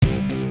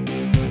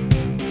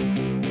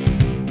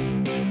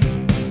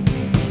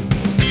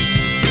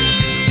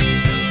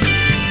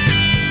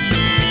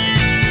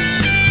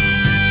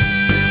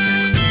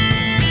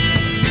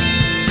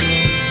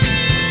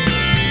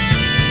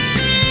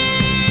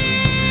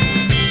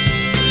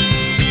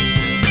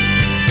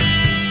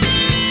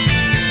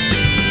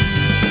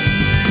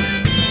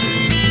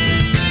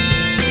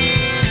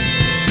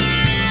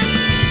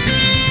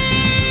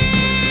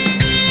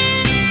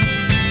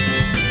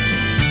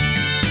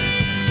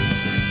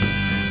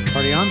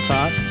on,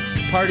 Todd.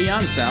 Party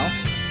on, Sal.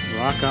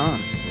 Rock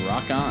on.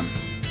 Rock on.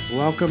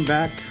 Welcome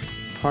back,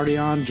 Party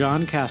on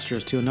John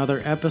Casters, to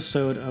another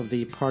episode of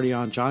the Party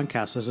on John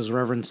Cast. This is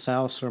Reverend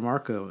Sal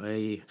Sarmarco,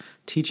 a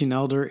teaching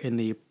elder in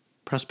the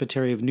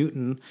Presbytery of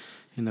Newton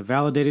in the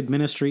validated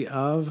ministry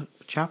of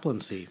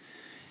chaplaincy.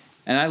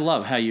 And I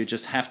love how you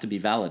just have to be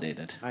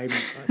validated. I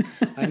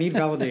need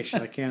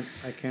validation. I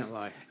can't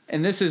lie.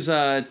 And this is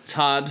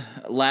Todd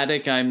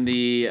Laddick.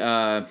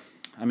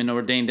 I'm an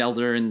ordained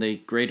elder in the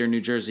Greater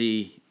New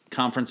Jersey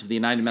Conference of the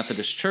United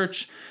Methodist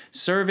Church,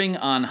 serving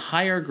on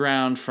higher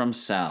ground from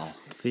Sal.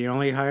 It's the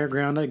only higher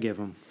ground I give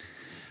him.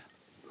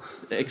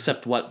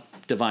 Except what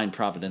divine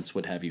providence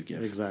would have you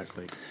give.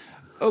 Exactly.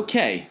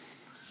 Okay,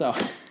 so...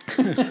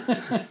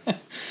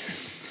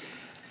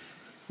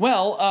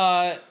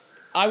 Well,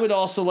 I would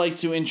also like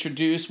to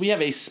introduce, we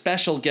have a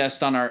special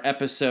guest on our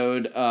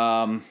episode,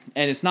 and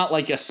it's not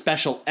like a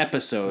special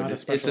episode.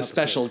 It's a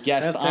special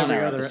guest on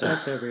our episode.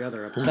 That's every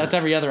other episode. That's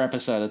every other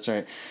episode, that's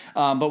right.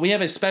 But we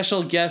have a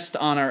special guest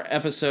on our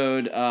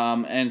episode,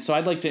 and so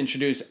I'd like to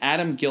introduce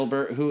Adam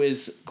Gilbert, who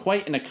is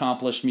quite an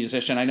accomplished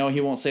musician. I know he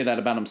won't say that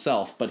about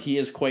himself, but he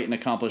is quite an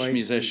accomplished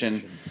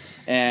musician.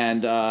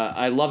 And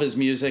I love his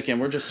music,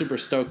 and we're just super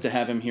stoked to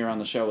have him here on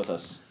the show with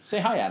us. Say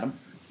hi, Adam.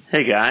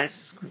 Hey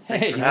guys,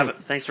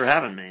 thanks for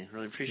having me.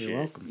 Really appreciate it. You're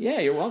welcome. Yeah,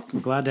 you're welcome.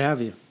 I'm glad to have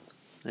you.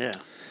 Yeah.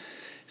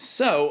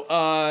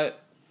 So,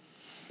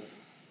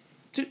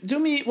 do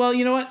me. Well,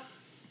 you know what?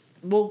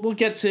 We'll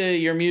get to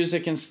your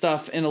music and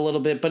stuff in a little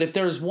bit. But if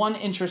there's one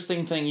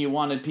interesting thing you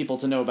wanted people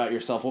to know about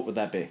yourself, what would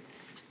that be?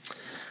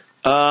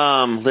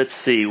 Let's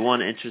see.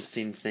 One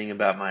interesting thing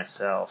about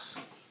myself.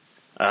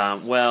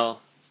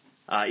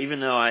 Even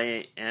though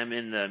I am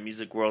in the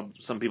music world,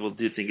 some people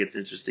do think it's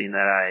interesting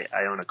that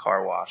I own a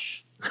car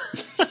wash.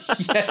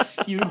 Yes,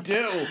 you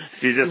do.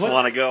 If you just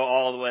want to go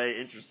all the way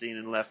interesting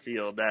in left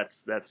field,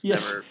 that's yes.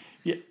 Never...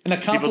 Yeah. An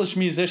accomplished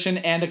musician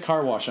and a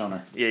car wash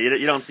owner. Yeah,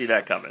 you don't see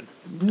that coming.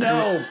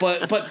 No,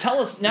 but tell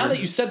us, now that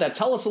you said that,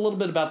 tell us a little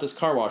bit about this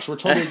car wash. We're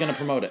totally going to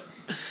promote it.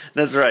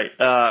 That's right.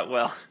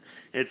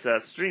 It's a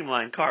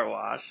Streamline Car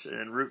Wash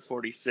in Route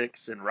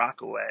 46 in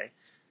Rockaway.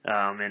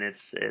 And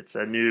it's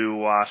a new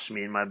wash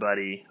me and my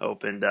buddy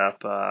opened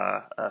up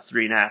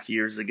 3.5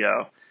 years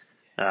ago.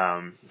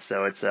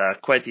 So it's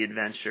quite the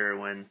adventure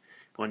when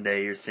one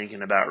day you're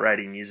thinking about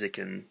writing music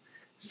and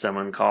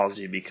someone calls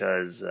you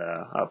because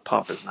a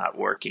pump is not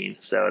working.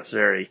 So it's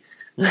very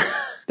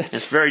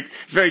it's very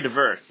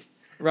diverse.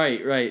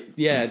 Right.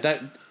 Yeah,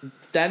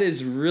 that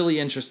is really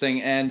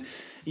interesting. And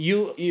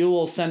you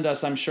will send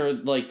us, I'm sure,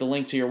 like the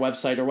link to your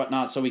website or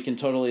whatnot, so we can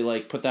totally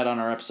like put that on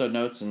our episode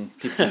notes and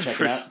people can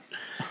check it out.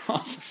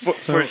 Awesome.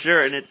 For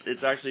sure, and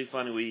it's actually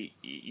funny.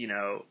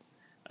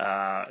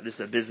 This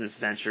is a business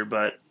venture,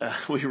 but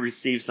we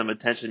received some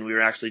attention. We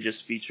were actually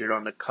just featured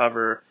on the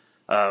cover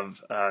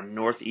of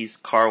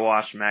Northeast Car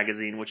Wash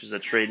magazine, which is a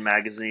trade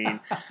magazine,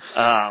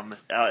 and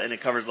it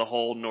covers the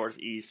whole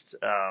Northeast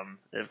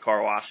of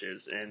car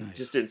washes, and nice.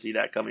 Just didn't see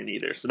that coming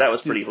either. So that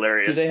was pretty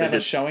hilarious. Do they have a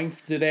showing?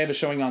 Do they have a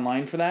showing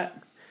online for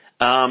that?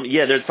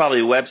 Yeah, there's probably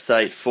a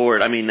website for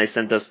it. I mean, they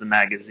sent us the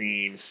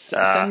magazine.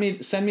 Send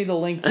me the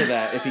link to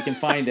that if you can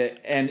find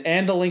it,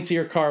 and the link to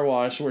your car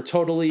wash. We're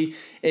totally,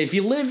 if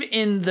you live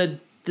in the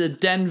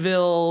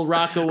Denville,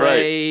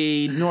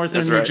 Rockaway, right.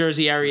 Northern New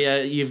Jersey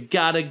area, you've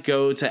got to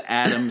go to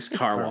Adam's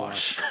Car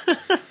Wash.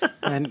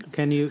 And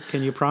can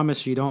you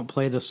promise you don't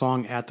play the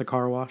song at the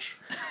car wash?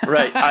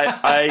 Right.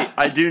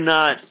 I do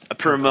not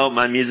promote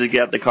my music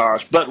at the car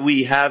wash, but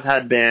we have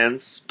had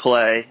bands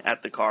play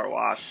at the car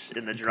wash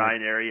in the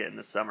drying area in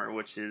the summer,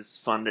 which is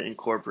fun to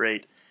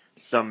incorporate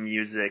some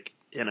music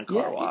in a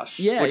car wash,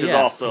 which is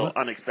also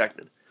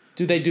unexpected.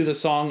 Do they do the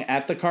song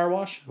at the car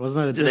wash?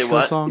 Wasn't that a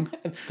disco song?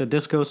 The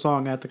disco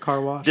song at the car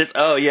wash? The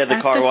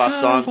car wash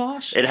song.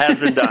 It has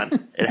been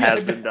done. It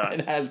has been done.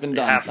 It has been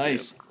done.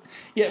 Nice.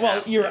 Yeah,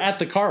 well, you're at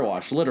the car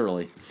wash,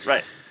 literally.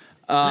 Right.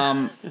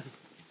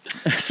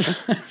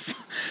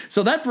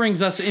 So that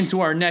brings us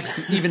into our next,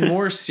 even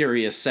more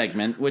serious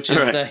segment, which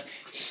is the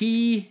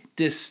He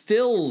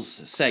Distills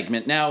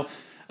segment. Now,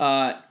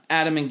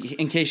 Adam,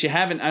 in case you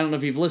haven't, I don't know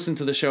if you've listened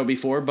to the show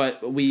before,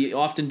 but we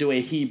often do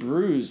a He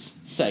Brews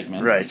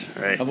segment.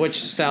 Right. Of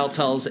which Sal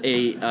tells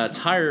a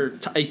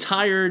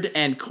tired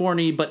and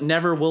corny but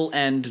never will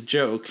end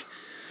joke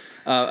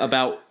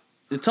about...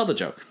 Tell the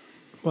joke.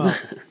 Well...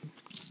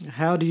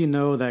 How do you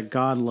know that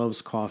God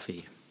loves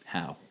coffee?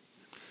 How?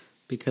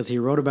 Because he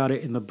wrote about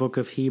it in the book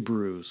of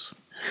Hebrews.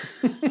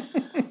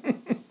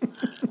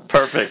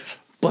 Perfect.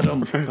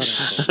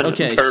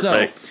 Okay,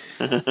 Perfect.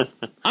 So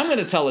I'm going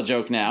to tell a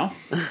joke now.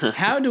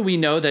 How do we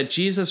know that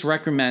Jesus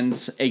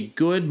recommends a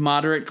good,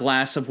 moderate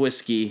glass of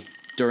whiskey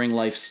during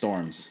life's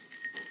storms?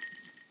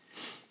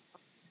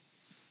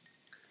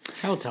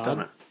 How,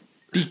 Todd?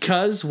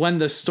 Because when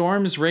the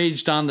storms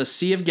raged on the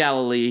Sea of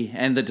Galilee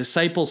and the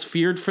disciples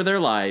feared for their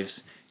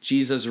lives,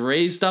 Jesus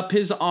raised up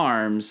his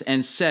arms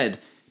and said,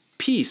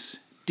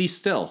 "Peace, be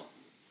still."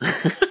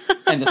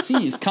 And the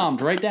seas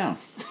calmed right down.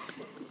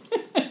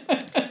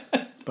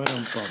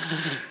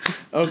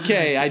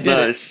 Okay, I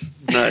did it.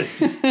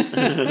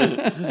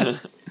 Nice.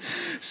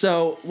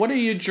 So, what are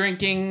you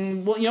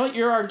drinking? Well, you know what?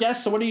 You're our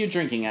guest, so what are you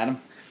drinking, Adam?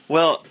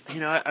 Well,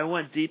 I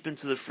went deep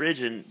into the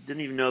fridge and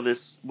didn't even know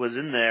this was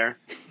in there.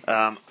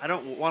 I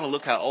don't want to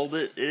look how old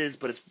it is,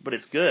 but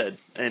it's good,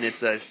 and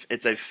it's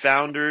a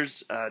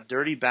Founders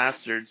Dirty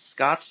Bastard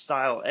Scotch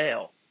style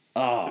ale.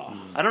 Oh.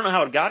 I don't know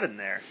how it got in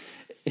there,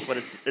 but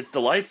it's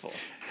delightful.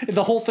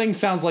 The whole thing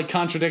sounds like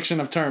contradiction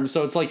of terms.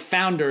 So it's like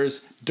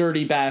Founders,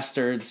 Dirty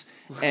Bastards,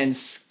 and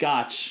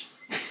Scotch.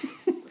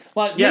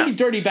 Well, Yeah. maybe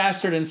Dirty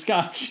Bastard and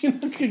Scotch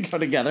could go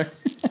together.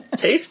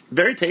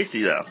 Very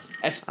tasty though.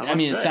 I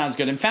mean, it sounds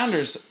good. And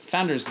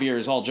Founders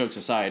beers, all jokes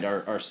aside,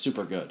 are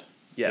super good.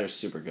 Yes. They're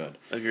super good.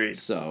 Agreed.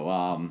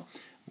 So,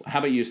 how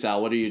about you,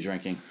 Sal? What are you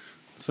drinking?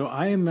 So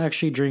I am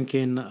actually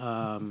drinking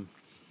a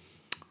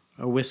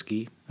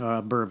whiskey,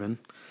 bourbon,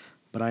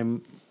 but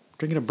I'm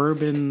drinking a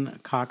bourbon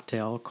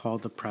cocktail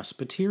called the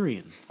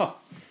Presbyterian. Oh,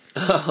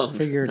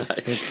 Figured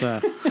it's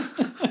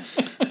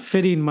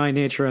fitting my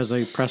nature as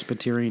a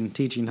Presbyterian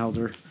teaching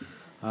elder.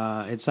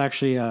 It's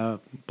actually a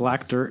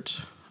black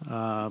dirt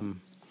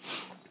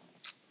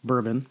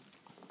bourbon,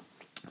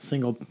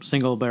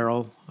 single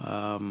barrel,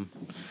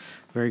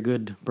 very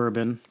good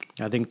bourbon.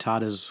 I think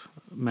Todd has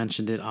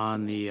mentioned it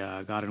on the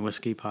God and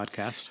Whiskey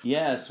podcast.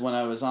 yes, when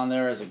I was on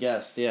there as a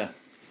guest, yeah.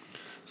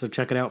 So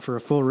check it out for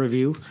a full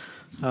review.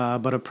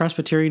 But a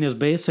Presbyterian is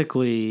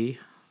basically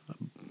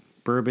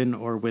bourbon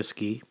or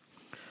whiskey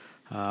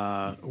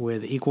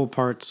with equal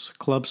parts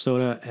club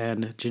soda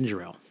and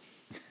ginger ale.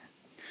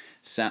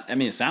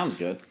 It sounds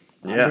good.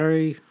 Yeah.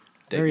 Very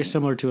Digging.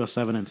 similar to a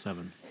 7 and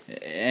 7.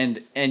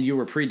 And you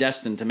were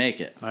predestined to make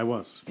it. I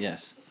was.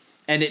 Yes.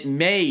 And it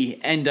may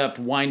end up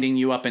winding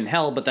you up in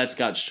hell, but that's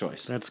God's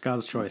choice. That's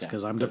God's choice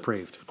because I'm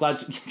depraved. Glad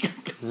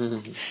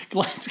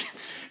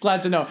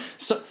to know.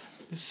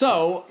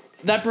 So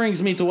that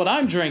brings me to what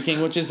I'm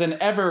drinking, which is an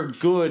ever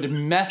good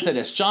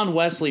Methodist. John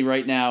Wesley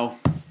right now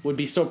would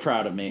be so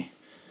proud of me.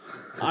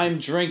 I'm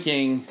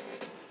drinking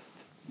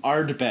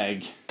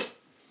Ardbeg.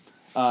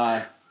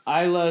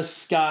 Isla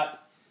Scott.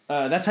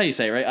 That's how you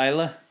say it, right?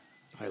 Isla?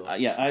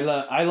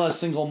 Isla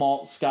single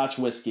malt Scotch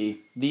whiskey.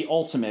 The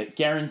ultimate,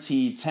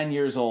 guaranteed, 10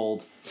 years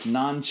old,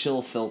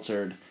 non-chill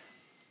filtered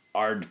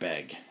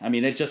Ardbeg. I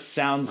mean, it just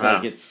sounds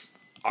like it's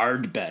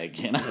Ardbeg,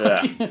 you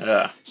know?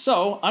 Yeah.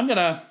 So, I'm going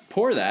to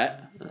pour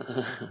that.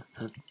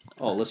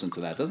 Oh, listen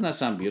to that. Doesn't that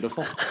sound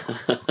beautiful?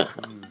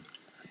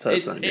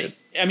 Does sound good.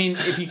 I mean,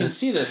 if you can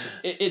see this,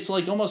 it's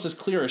like almost as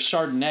clear as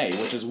Chardonnay,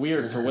 which is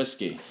weird for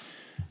whiskey.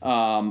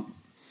 And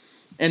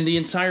the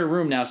entire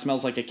room now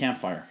smells like a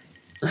campfire.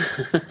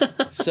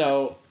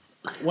 So,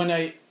 what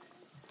I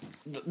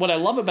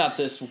love about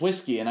this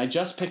whiskey, and I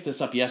just picked this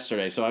up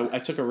yesterday, so I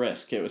took a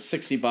risk. It was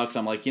 $60.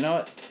 I'm like, you know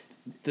what?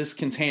 This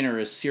container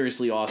is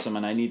seriously awesome,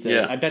 and I need to.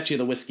 Yeah. I bet you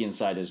the whiskey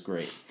inside is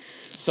great.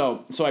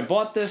 So I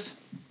bought this,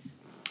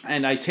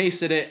 and I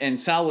tasted it, and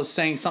Sal was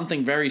saying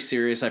something very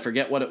serious. I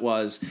forget what it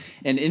was,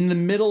 and in the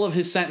middle of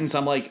his sentence,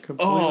 I'm like,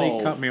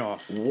 Completely cut me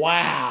off.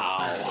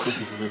 Wow.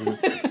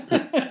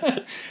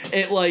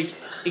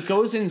 It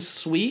goes in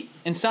sweet,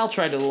 and Sal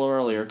tried it a little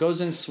earlier. It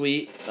goes in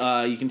sweet.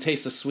 You can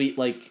taste the sweet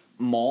like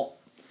malt,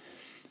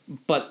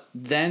 but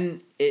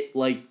then it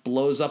like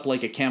blows up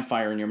like a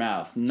campfire in your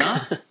mouth.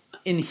 Not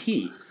in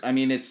heat. I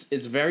mean, it's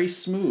very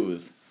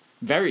smooth,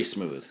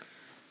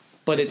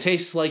 but it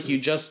tastes like you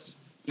just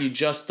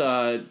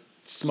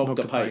smoked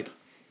a pipe.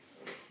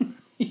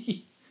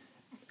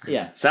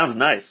 Yeah. Sounds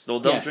nice. Well,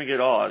 don't Yeah. drink it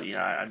all. You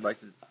know, I'd like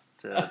to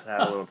have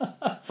a little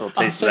I'll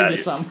taste of send that. you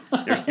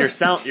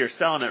some. You're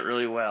selling it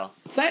really well.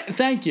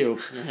 Thank you.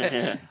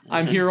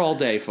 I'm here all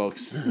day,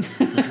 folks.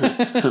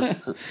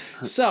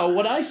 So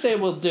what I say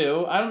we'll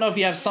do, I don't know if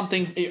you have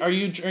something, are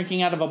you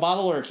drinking out of a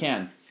bottle or a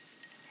can?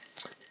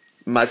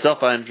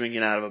 Myself, I'm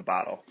drinking out of a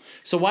bottle.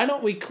 So why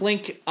don't we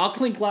I'll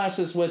clink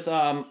glasses with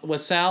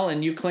Sal,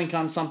 and you clink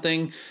on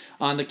something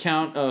on the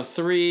count of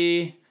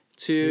 3,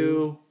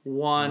 2,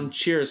 1.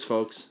 Cheers,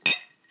 folks.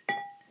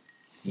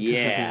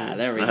 Yeah,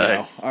 there we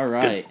Nice. go. All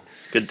right.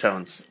 Good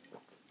tones.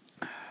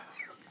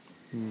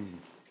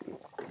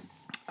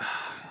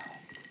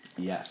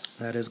 Yes.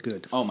 That is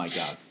good. Oh my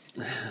God.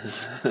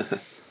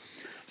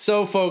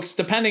 So, folks,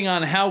 depending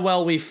on how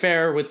well we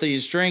fare with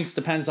these drinks,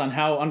 depends on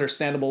how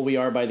understandable we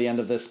are by the end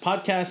of this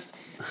podcast.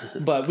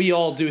 But we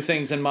all do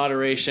things in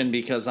moderation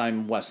because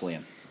I'm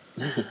Wesleyan.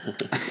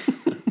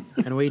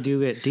 And we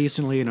do it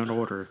decently in an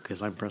order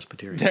because I'm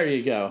Presbyterian. There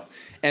you go.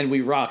 And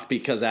we rock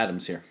because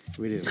Adam's here.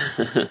 We do.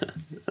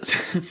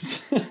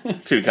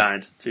 Too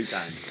kind.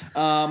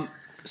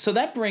 So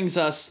that brings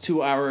us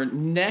to our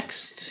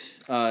next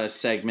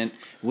segment,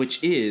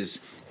 which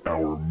is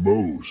Our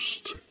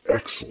most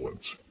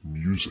excellent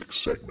music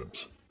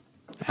segment.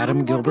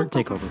 Adam Gilbert,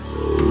 take over.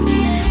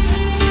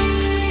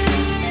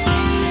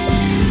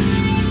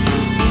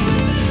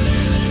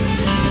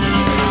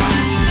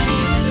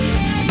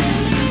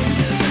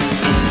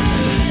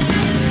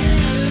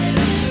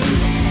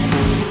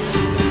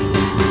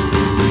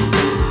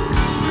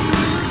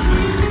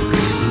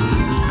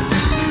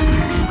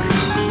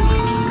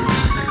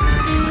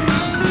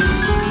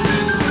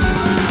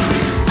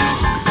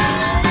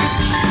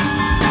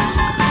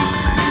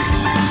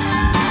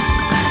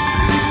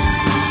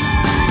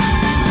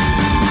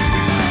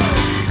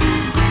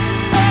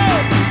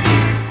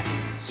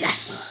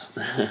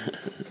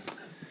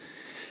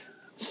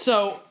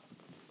 So,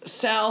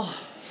 Sal,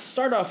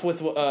 start off with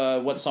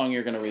what song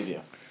you're going to review.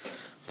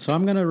 So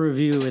I'm going to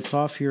review, it's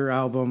off your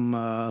album,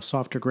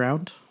 Softer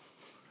Ground.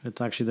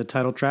 It's actually the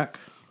title track,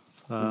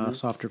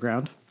 Softer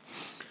Ground.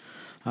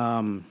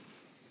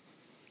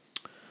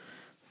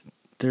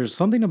 There's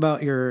something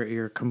about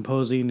your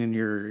composing and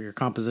your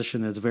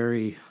composition that's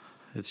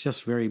it's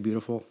just very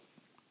beautiful.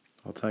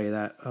 I'll tell you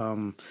that.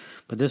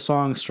 But this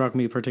song struck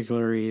me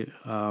particularly,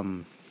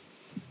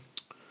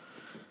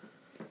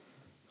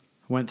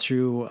 went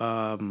through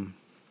a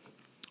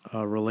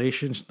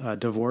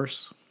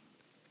divorce,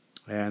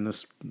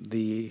 and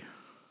the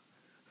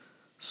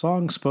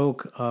song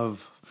spoke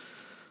of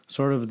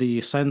sort of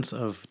the sense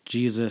of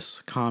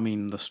Jesus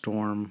calming the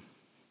storm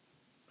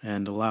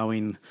and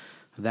allowing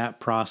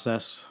that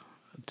process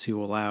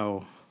to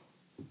allow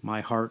my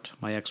heart,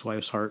 my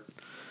ex-wife's heart,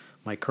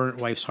 my current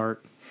wife's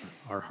heart,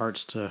 our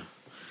hearts to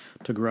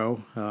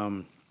grow.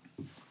 The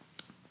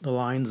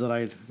lines that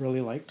I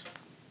really liked.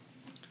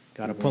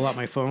 Got to pull out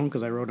my phone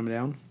because I wrote them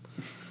down.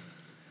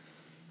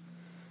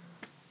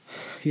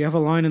 You have a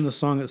line in the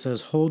song that says,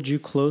 "Hold you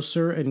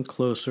closer and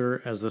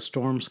closer as the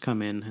storms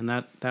come in." And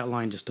that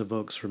line just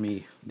evokes for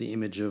me the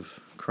image of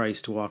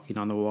Christ walking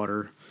on the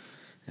water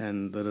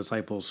and the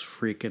disciples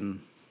freaking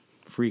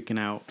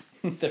out.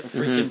 They're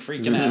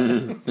freaking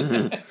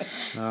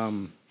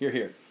out. You're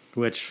here.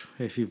 Which,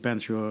 if you've been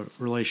through a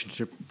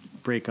relationship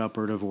breakup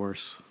or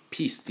divorce...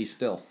 Peace, be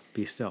still.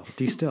 Be still.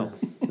 Be still.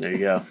 There you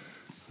go.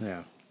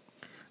 Yeah.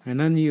 And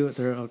then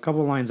there are a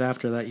couple lines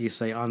after that you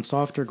say, "On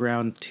softer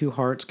ground, two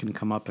hearts can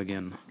come up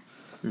again."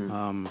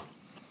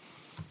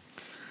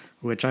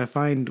 Which I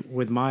find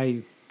with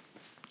my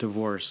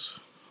divorce,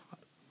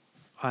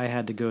 I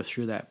had to go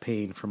through that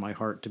pain for my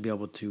heart to be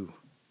able to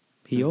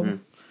heal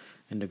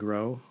and to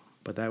grow.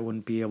 But that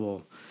wouldn't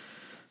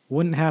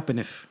happen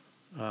if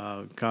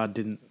God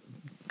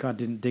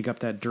didn't dig up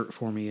that dirt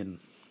for me and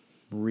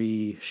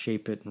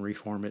reshape it and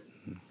reform it.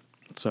 And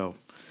so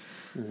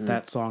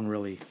that song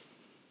really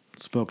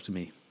spoke to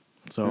me.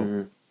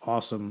 So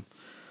awesome.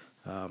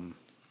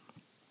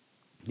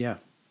 Yeah.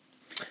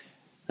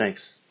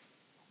 Thanks.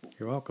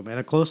 You're welcome. And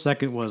a close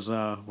second was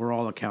 "We're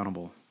All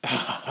Accountable."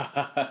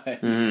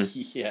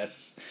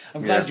 Yes.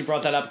 I'm glad you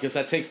brought that up because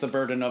that takes the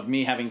burden of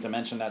me having to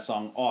mention that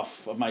song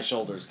off of my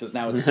shoulders because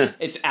now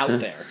it's out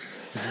there.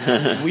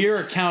 We're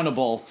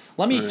accountable.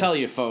 Let me tell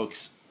you,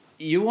 folks,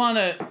 you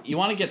wanna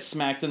get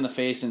smacked in the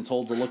face and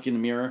told to look in the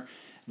mirror.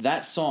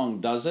 That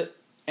song does it,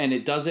 and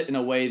it does it in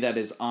a way that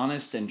is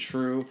honest and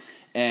true.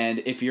 And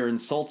if you're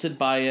insulted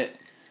by it,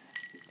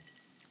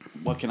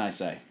 what can I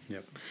say?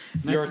 Yep.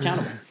 You're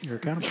accountable. You're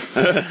accountable.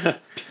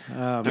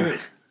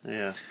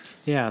 Yeah.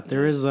 Yeah,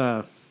 there is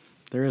Adam.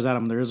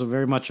 There is a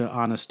very much an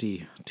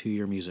honesty to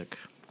your music.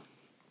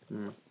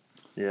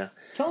 Yeah.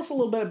 Tell us a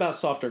little bit about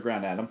Softer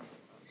Ground, Adam.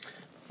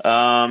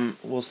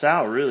 Well,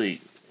 Sal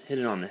really hit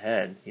it on the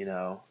head. You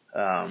know,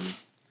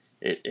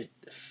 it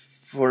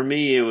for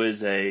me it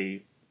was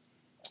a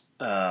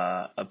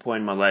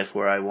point in my life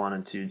where I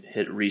wanted to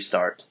hit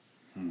restart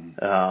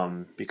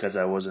because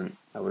I was a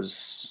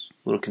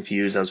little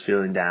confused. I was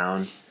feeling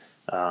down.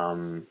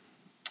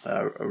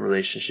 A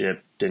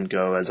relationship didn't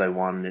go as I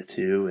wanted it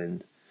to,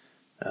 and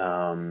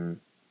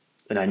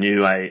I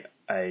knew I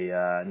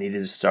needed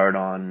to start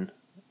on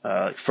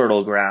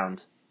fertile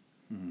ground.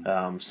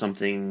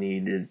 Something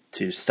needed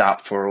to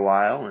stop for a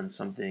while, and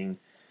something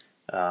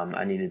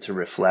I needed to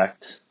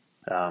reflect,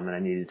 and I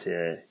needed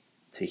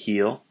to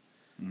heal,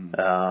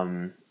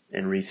 and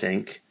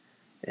rethink,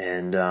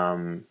 and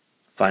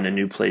find a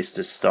new place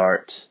to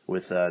start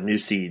with new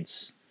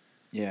seeds.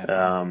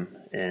 Yeah.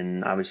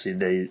 And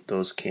obviously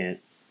those can't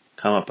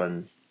come up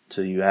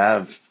until you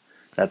have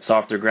that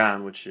softer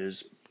ground, which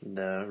is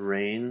the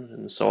rain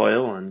and the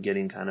soil, and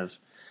getting kind of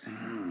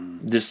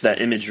just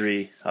that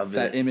imagery of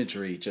that it.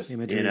 imagery, just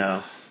Imagery. You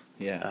know,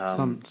 yeah.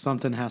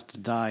 Something has to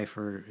die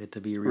for it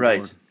to be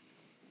reborn. right?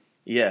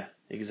 Yeah,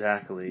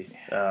 exactly.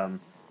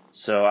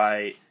 So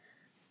I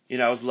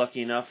was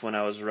lucky enough when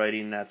I was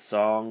writing that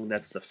song.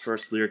 That's the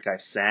first lyric I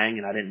sang,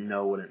 and I didn't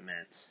know what it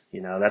meant. You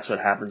know, that's what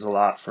happens a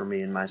lot for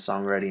me in my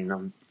songwriting.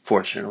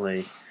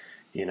 Unfortunately,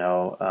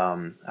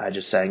 I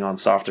just sang "On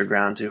Softer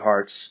Ground, Two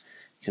Hearts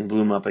Can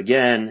Bloom Up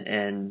Again,"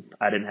 and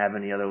I didn't have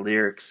any other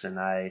lyrics, and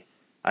I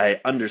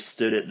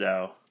understood it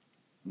though.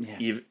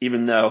 Yeah.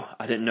 Even though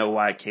I didn't know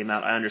why it came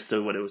out, I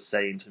understood what it was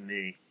saying to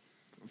me.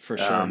 For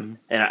sure.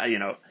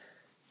 And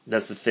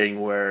that's the thing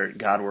where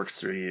God works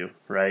through you,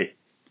 right?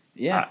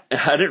 Yeah.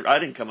 I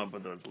didn't come up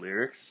with those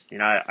lyrics.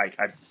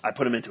 I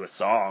put them into a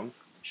song,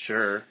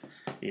 sure.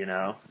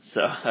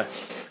 So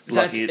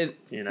lucky.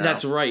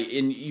 That's right.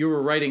 And you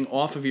were writing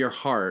off of your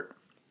heart,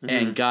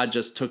 and God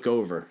just took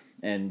over,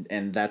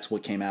 and that's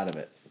what came out of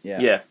it. Yeah.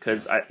 Yeah,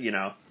 because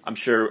I'm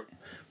sure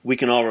we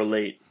can all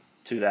relate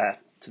to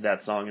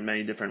that song in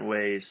many different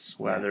ways.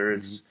 Whether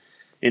it's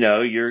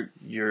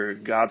your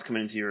God's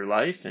coming into your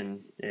life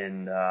and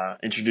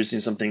introducing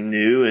something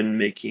new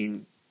and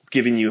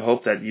giving you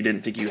hope that you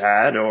didn't think you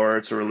had, or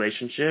it's a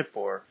relationship,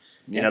 or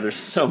there's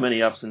so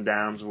many ups and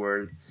downs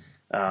where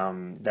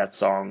that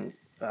song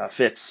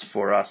fits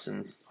for us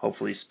and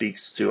hopefully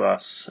speaks to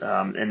us.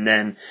 And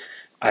then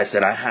I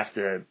said, I have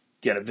to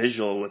get a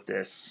visual with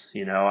this.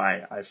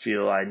 I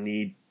feel I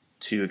need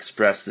to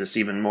express this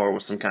even more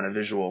with some kind of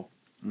visual.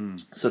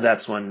 So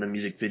that's when the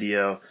music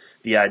video,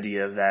 the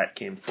idea of that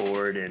came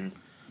forward. And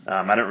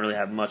I don't really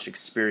have much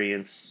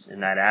experience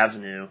in that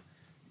avenue,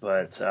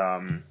 but,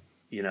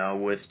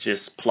 with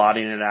just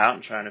plotting it out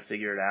and trying to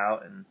figure it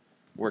out and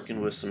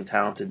working with some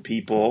talented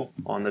people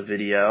on the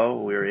video,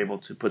 we were able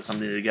to put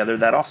something together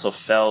that also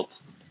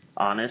felt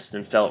honest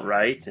and felt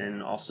right,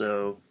 and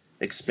also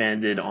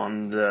expanded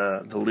on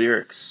the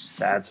lyrics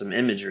to add some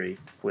imagery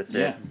with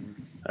it.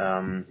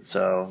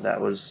 So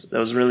that was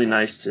really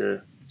nice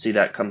to see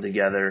that come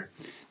together.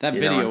 That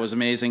video was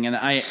amazing, and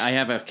I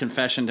have a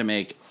confession to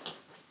make.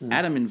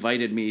 Adam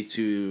invited me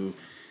to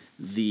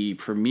the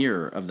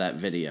premiere of that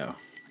video,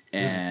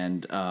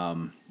 and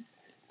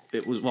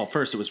it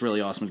was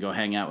really awesome to go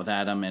hang out with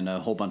Adam and a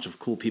whole bunch of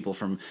cool people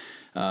from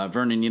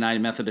Vernon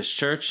United Methodist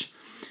Church.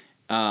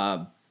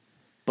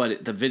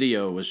 But the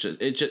video was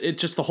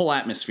just the whole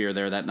atmosphere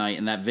there that night,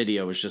 and that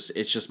video was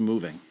it's just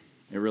moving.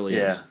 It really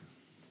is.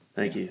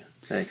 Thank you.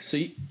 Thanks. So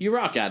you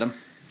rock, Adam.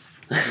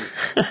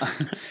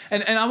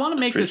 and I want to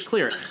make this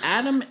clear.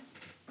 Adam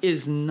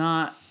is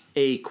not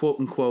a quote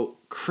unquote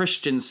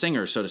Christian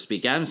singer, so to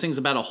speak. Adam sings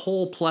about a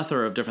whole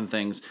plethora of different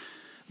things,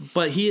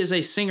 but he is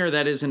a singer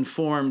that is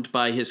informed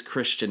by his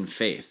Christian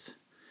faith.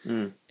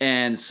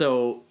 And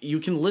so you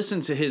can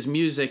listen to his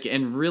music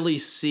and really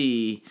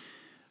see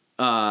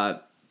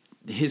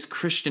his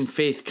Christian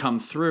faith come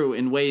through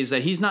in ways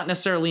that he's not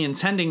necessarily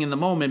intending in the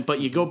moment, but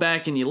you go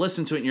back and you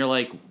listen to it and you're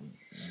like,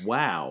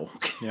 wow.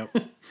 Yep.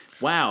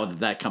 Wow, did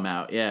that come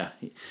out? Yeah.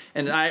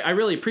 And I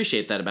really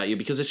appreciate that about you,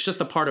 because it's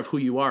just a part of who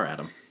you are,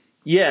 Adam.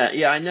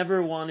 Yeah. I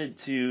never wanted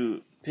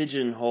to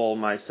pigeonhole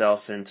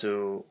myself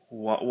into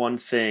one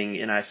thing,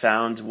 and I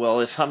found, well,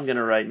 if I'm going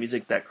to write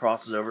music that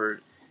crosses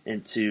over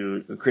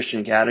into a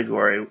Christian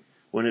category,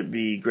 wouldn't it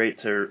be great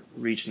to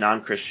reach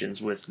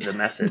non-Christians with the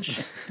message?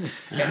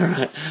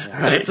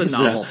 That's a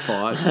novel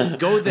thought.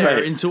 Go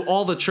there into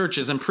all the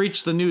churches and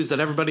preach the news that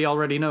everybody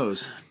already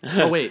knows.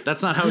 Oh, wait,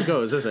 that's not how it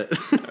goes, is it?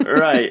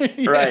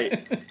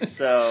 Right.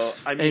 So,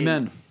 I mean,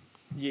 amen.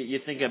 You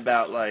think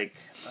about like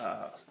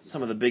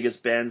some of the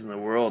biggest bands in the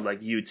world,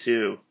 like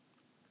U2.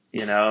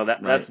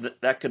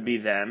 That could be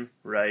them,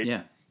 right?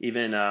 Yeah.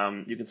 Even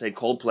you can say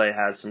Coldplay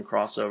has some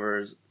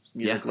crossovers,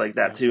 music like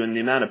that too, and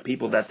the amount of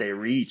people that they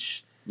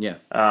reach.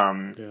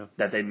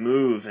 That they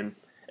move and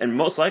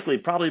most likely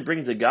probably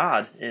bring to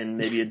God in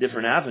maybe a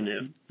different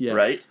avenue,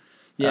 right?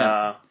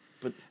 But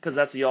because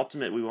that's the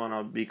ultimate, we want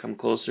to become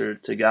closer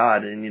to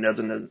God, and it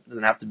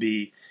doesn't have to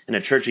be in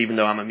a church. Even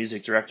though I'm a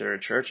music director at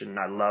a church, and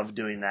I love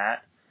doing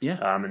that,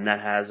 and that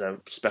has a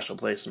special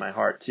place in my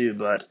heart too.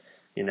 But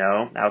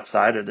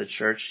outside of the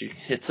church,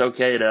 it's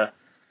okay to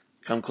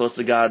come close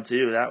to God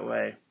too that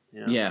way.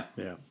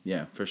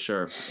 Yeah, for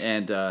sure.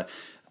 And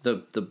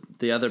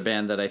the other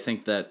band that I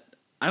think that,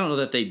 I don't know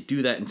that they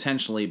do that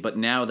intentionally, but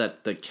now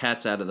that the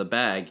cat's out of the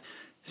bag,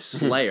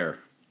 Slayer.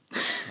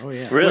 Oh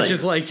yeah, really? Which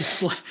is like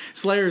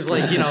Slayer's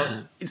like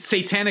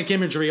satanic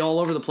imagery all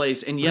over the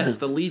place, and yet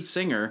the lead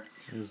singer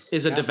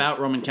is a devout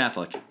Roman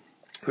Catholic.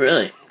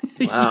 Really?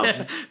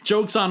 Wow.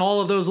 Jokes on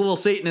all of those little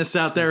Satanists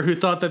out there who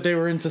thought that they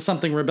were into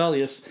something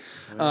rebellious.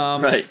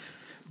 Right.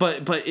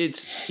 But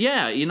it's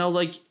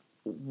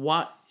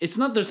what it's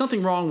not. There's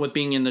nothing wrong with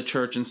being in the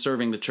church and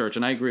serving the church,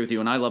 and I agree with you,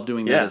 and I love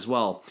doing that as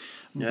well.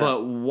 Yeah.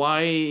 But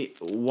why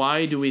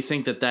do we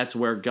think that that's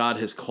where God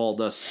has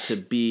called us to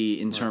be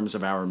in terms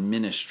of our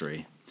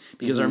ministry?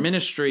 Because our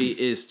ministry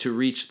is to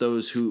reach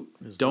those who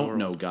don't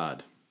know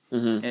God.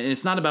 And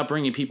it's not about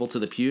bringing people to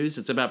the pews.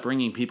 It's about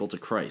bringing people to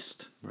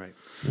Christ. Right.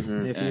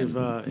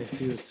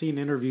 If you've seen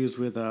interviews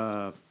with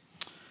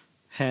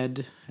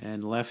Head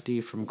and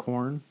Lefty from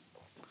Korn,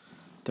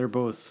 they're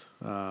both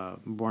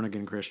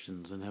born-again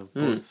Christians and have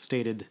both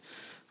stated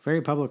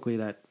very publicly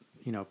that,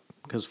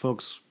 because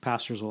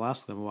pastors will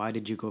ask them, why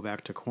did you go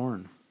back to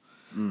Korn?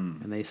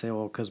 And they say,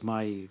 well, because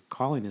my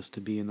calling is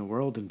to be in the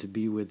world and to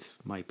be with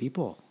my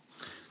people.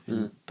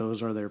 And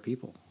those are their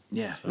people.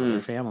 Yeah. So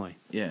their family.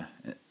 Yeah.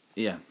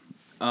 Yeah.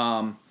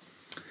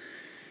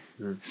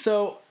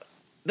 So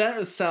that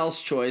was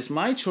Sal's choice.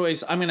 My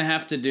choice, I'm going to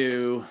have to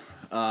do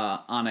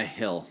On a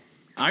Hill.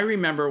 I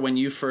remember when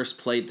you first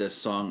played this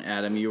song,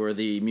 Adam, you were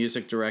the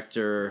music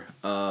director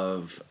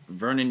of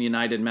Vernon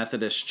United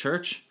Methodist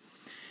Church.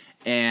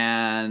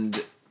 And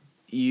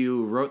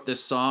you wrote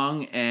this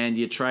song and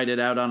you tried it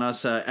out on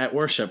us at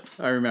worship,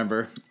 I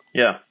remember.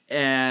 Yeah.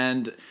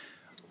 And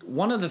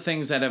one of the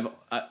things that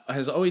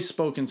has always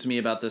spoken to me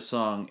about this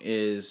song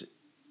is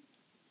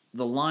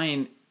the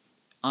line,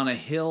 on a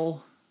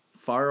hill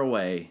far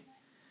away,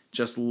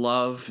 just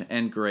love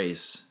and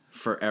grace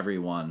for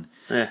everyone.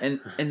 And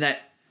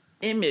that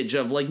image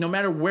of, like, no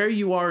matter where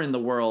you are in the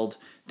world,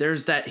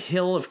 there's that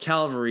hill of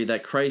Calvary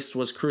that Christ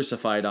was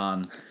crucified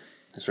on.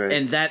 That's right.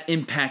 And that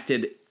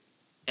impacted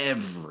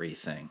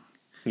everything.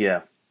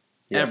 Yeah.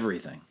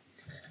 Everything.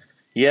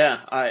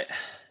 Yeah,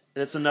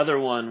 that's another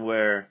one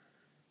where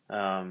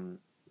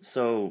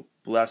so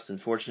blessed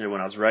and fortunate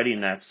when I was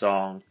writing that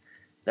song.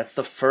 That's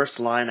the first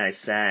line I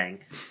sang.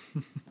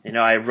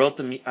 I wrote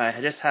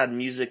I just had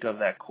music of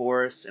that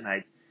chorus,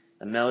 and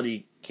the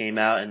melody came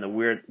out and the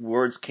weird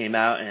words came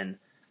out, and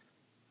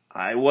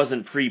I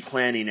wasn't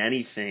pre-planning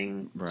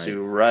anything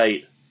to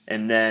write.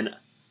 And then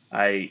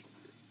I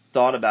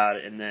thought about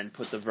it and then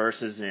put the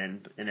verses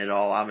in, and it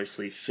all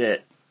obviously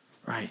fit.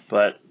 Right.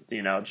 But,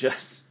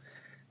 just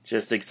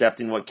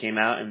accepting what came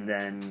out, and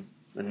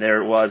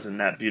there it was, and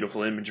that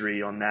beautiful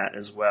imagery on that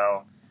as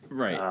well.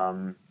 Right.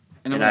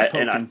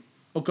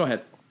 Oh, go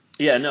ahead.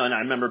 Yeah, no, and I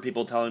remember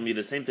people telling me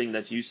the same thing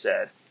that you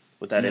said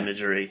with that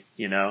imagery,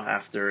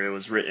 after it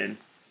was written.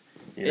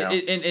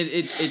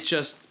 It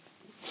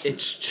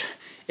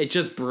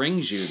just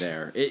brings you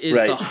there. It is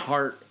the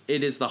heart.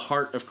 It is the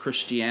heart of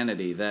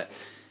Christianity, that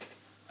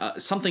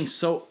something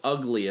so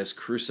ugly as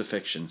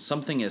crucifixion,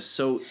 something as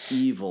so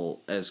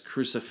evil as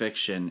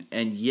crucifixion,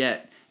 and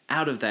yet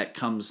out of that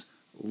comes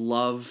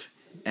love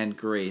and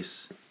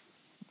grace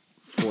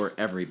for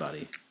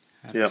everybody.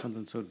 Out of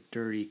something so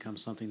dirty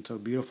comes something so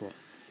beautiful.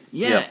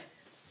 Yeah,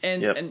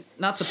 and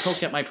not to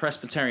poke at my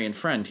Presbyterian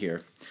friend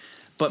here,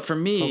 but for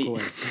me,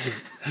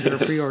 you're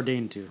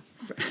preordained to.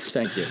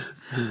 Thank you.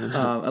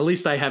 At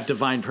least I have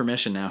divine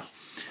permission now.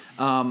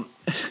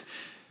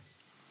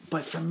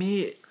 But for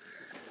me,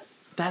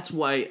 that's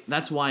why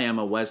I'm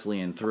a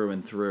Wesleyan through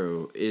and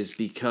through, is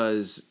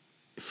because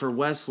for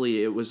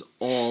Wesley it was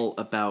all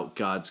about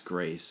God's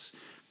grace.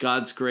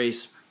 God's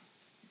grace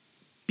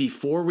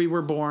before we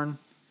were born,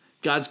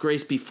 God's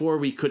grace before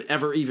we could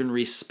ever even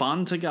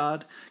respond to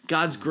God,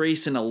 God's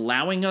grace in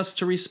allowing us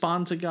to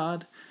respond to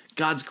God,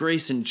 God's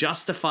grace in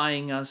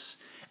justifying us.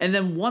 And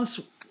then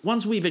once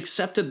we've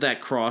accepted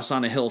that cross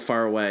on a hill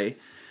far away,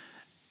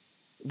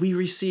 we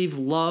receive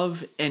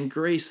love and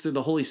grace through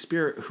the Holy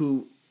Spirit,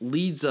 who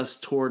leads us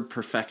toward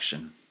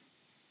perfection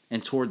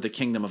and toward the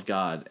kingdom of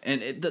God.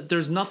 And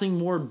there's nothing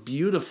more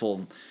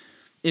beautiful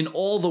in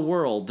all the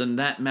world than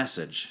that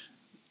message.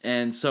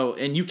 And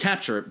you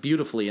capture it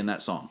beautifully in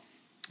that song.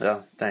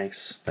 Oh,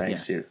 thanks.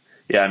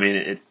 Yeah, I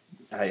mean,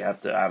 I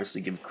have to obviously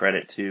give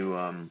credit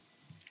to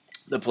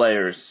the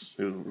players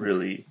who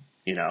really,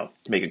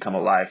 make it come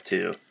alive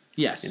too.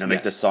 Yes.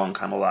 Make the song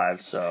come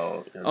alive.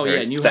 So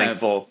and you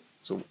thankful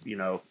to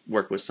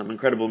work with some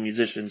incredible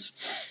musicians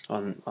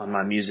on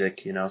my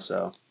music.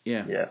 So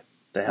they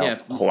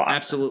help a lot.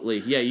 Absolutely.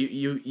 Yeah,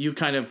 you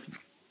kind of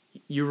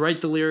you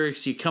write the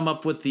lyrics, you come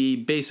up with the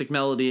basic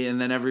melody,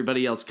 and then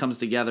everybody else comes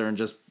together and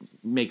just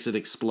makes it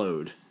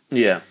explode.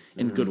 Yeah.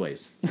 In good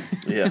ways.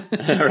 Yeah.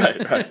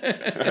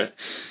 Right.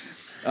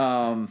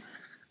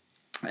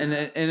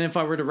 And if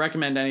I were to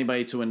recommend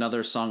anybody to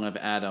another song of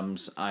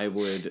Adam's, I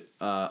would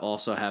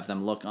also have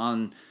them look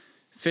on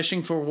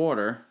Fishing for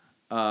Water.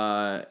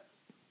 Only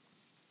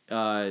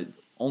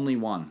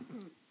One.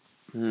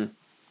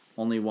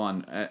 Only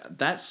One.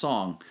 That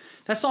song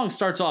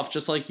starts off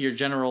just like your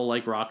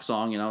general rock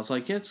song. It's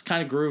like, it's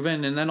kind of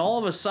grooving, and then all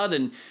of a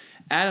sudden,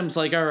 Adam's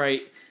like, all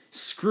right,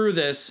 screw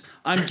this.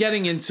 I'm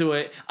getting into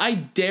it. I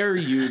dare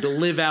you to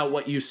live out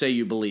what you say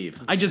you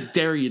believe. I just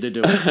dare you to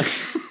do it.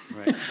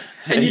 Right.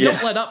 And you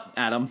don't let up,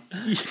 Adam.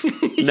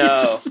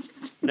 No.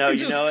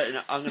 You know what?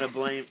 And I'm gonna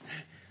blame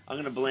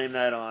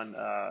that on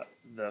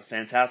the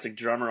fantastic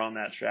drummer on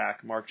that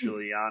track, Mark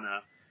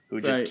Juliana, who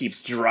just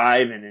keeps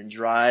driving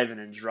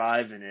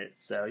it.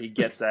 So he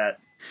gets that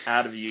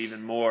out of you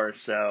even more.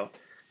 So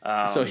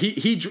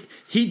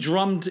he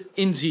drummed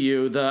into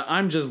you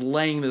I'm just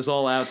laying this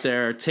all out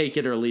there, take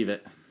it or leave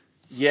it.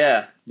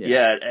 Yeah.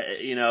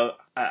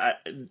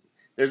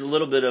 There's a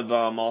little bit of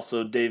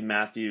also Dave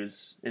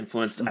Matthews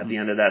influence at the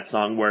end of that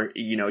song, where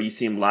you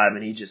see him live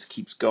and he just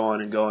keeps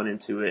going and going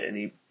into it, and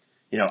he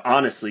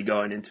honestly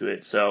going into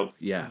it. So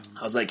yeah,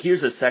 I was like,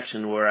 here's a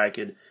section where I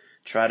could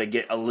try to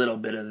get a little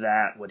bit of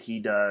that, what he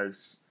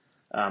does,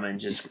 and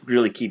just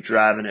really keep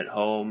driving it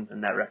home,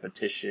 and that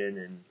repetition,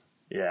 and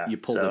you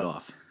pulled it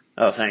off.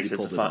 Oh, thanks.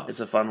 It's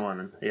a fun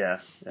one. Yeah.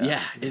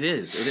 Yeah, it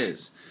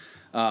is.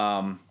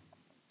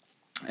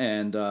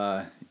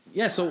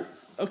 So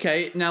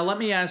okay, now let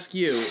me ask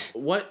you,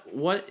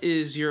 what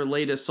is your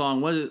latest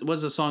song?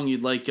 What's a song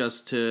you'd like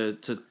us to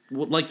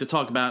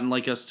talk about and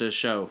like us to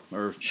show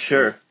or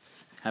sure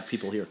have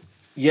people hear?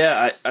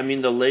 Yeah, I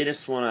mean, the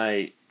latest one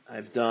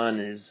I've done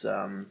is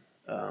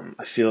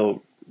I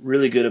feel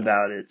really good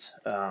about it.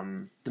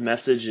 The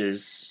message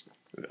is,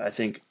 I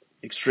think,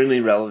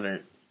 extremely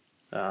relevant.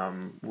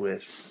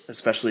 With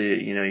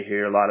especially you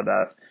hear a lot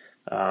about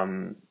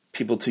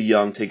people too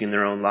young taking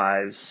their own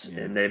lives,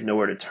 and they have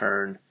nowhere to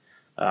turn.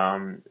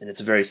 And it's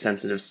a very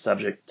sensitive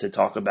subject to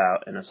talk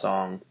about in a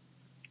song.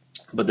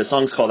 But the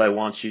song's called I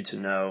Want You to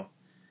Know.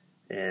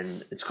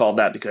 And it's called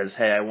that because,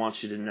 hey, I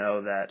want you to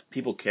know that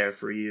people care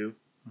for you.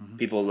 Mm-hmm.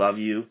 People love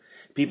you.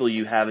 People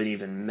you haven't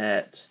even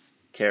met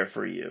care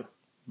for you.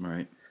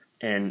 Right.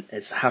 And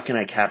it's how can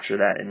I capture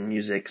that in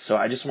music? So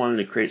I just wanted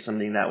to create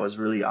something that was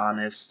really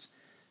honest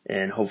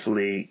and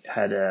hopefully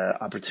had an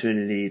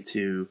opportunity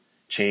to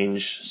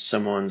change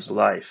someone's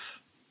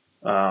life.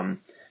 The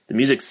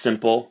music's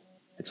simple.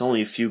 It's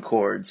only a few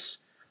chords,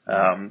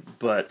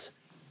 But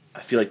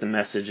I feel like the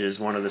message is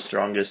one of the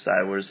strongest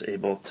I was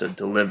able to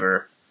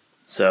deliver.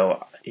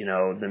 So,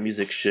 the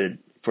music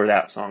for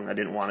that song, I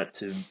didn't want it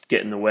to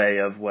get in the way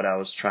of what I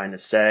was trying to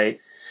say.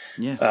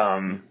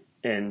 Yeah.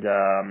 And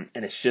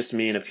it's just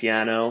me and a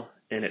piano,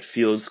 and it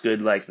feels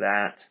good like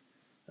that.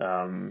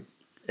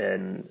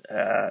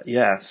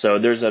 So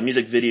there's a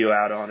music video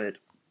out on it.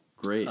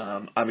 Great.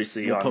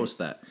 Obviously, we'll post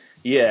that.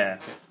 Yeah.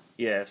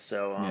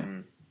 So,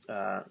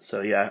 I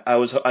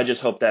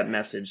just hope that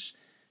message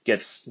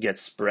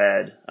gets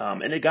spread.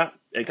 And it got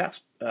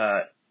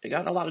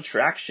a lot of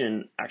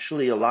traction,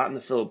 actually a lot in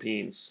the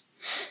Philippines,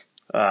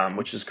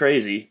 which is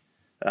crazy.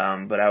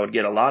 But I would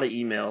get a lot of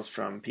emails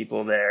from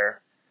people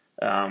there,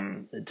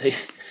 telling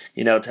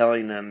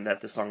them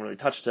that the song really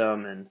touched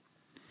them, and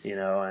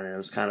it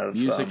was kind of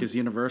music is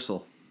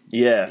universal.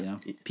 Yeah.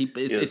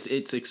 People,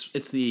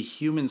 it's the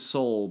human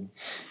soul.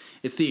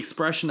 It's the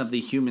expression of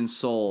the human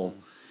soul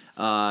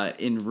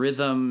in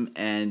rhythm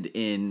and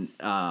in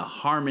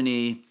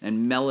harmony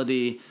and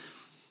melody,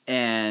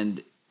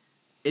 and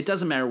it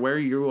doesn't matter where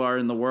you are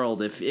in the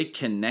world. If it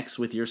connects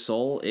with your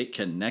soul, it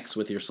connects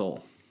with your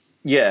soul.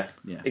 Yeah.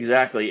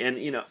 Exactly.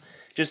 And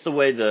just the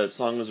way the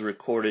song was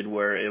recorded,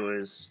 where it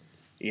was,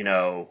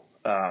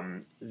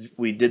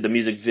 we did the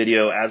music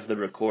video as the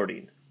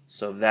recording,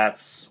 so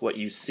that's what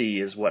you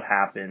see is what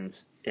happened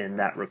in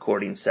that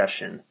recording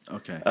session.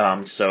 Okay.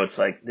 So it's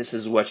like, this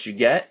is what you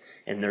get,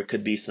 and there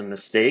could be some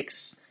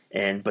mistakes,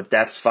 but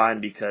that's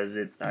fine because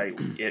it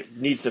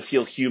needs to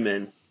feel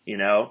human,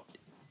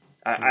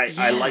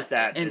 I like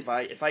that. And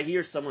if I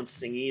hear someone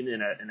singing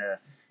in a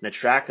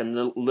track a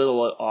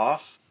little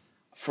off,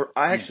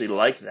 I actually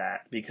like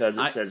that, because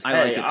it says, I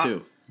hey, like it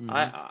too.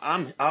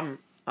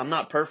 I'm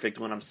not perfect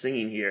when I'm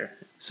singing here.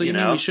 So you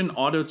mean we shouldn't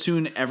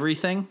auto-tune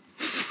everything?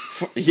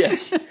 Yeah.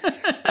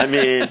 I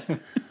mean,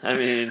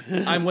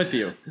 I'm with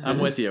you.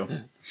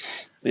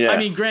 Yeah. I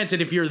mean,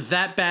 granted, if you're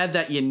that bad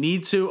that you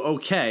need to,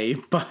 okay,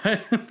 but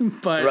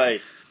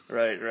right.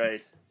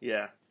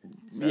 Yeah.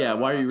 So, yeah.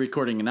 Why are you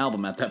recording an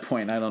album at that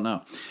point? I don't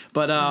know,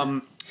 but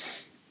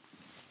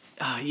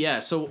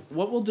yeah. So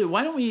what we'll do?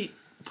 Why don't we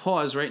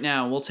pause right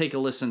now? We'll take a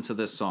listen to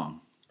this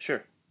song.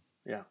 Sure.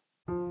 Yeah.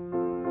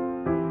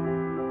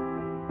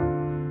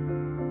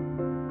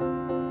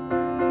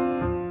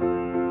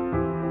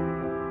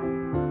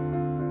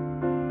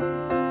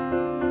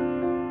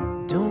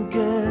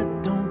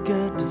 Don't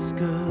get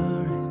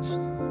discouraged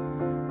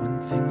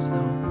when things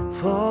don't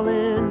fall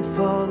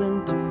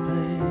into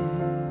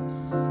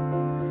place.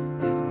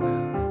 It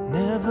will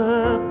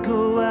never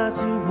go as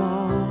you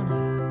want it.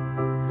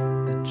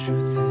 The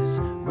truth is,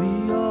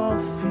 we all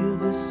feel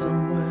this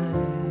some way.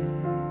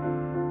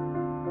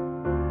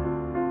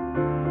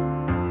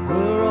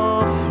 We're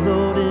all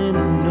floating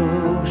in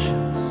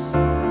oceans,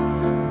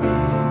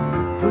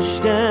 being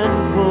pushed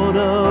and pulled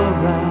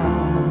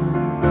around.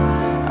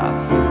 I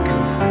think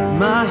of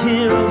my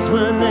heroes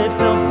when they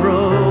felt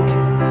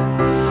broken.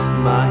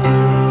 My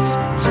heroes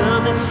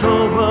turned this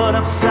whole world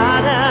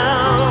upside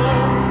down.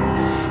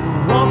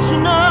 Won't you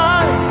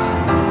know?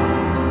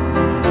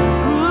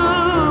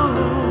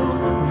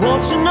 Ooh,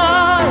 won't you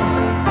know?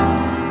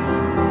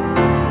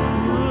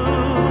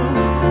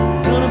 Ooh,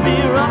 it's gonna be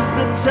rough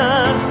at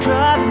times,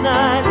 cry at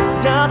night.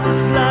 Doubt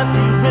this life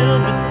you will,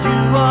 but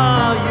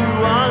you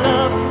are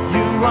love,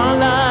 you are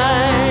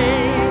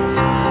light.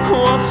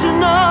 Won't you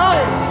know?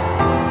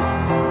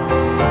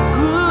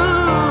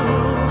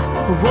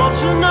 Won't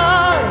you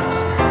know it?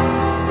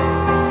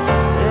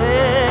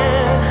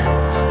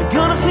 Yeah, you're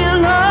gonna feel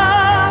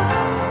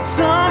lost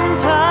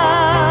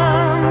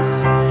sometimes.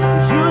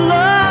 You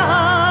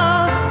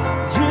love,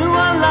 you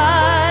are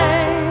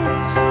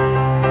light.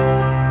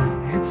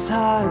 It's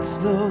high, it's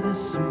low,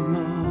 this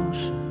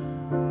emotion.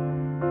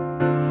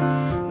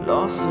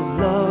 Loss of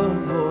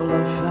love, all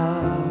I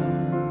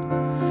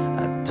found.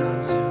 At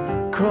times you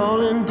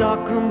crawl in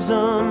dark rooms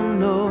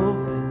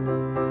unopened.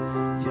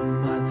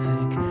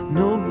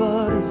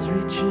 Nobody's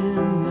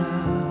reaching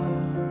out.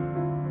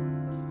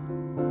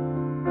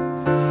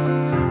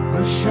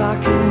 Wish I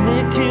could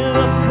make you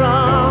a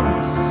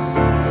promise,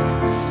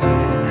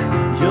 saying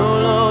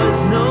you'll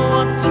always know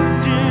what to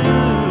do.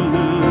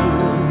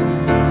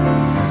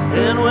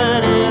 And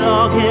when it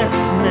all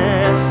gets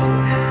messy,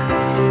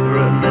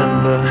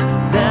 remember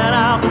that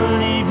I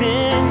believe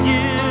in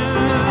you.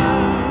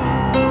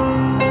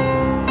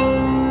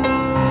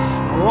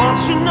 Won't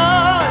you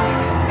know?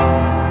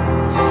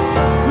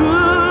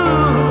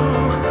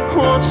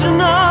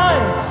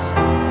 Tonight,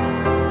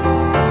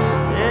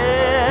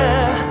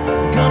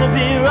 yeah, gonna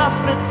be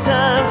rough at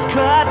times,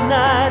 cry at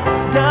night,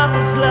 doubt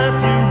this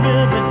life you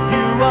will, but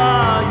you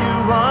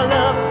are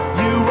love,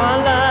 you are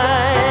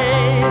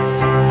light.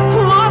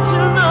 Want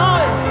you know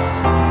it?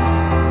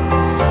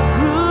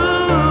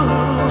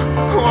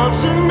 Ooh, want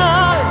you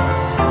know it?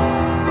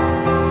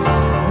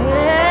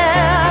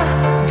 Yeah,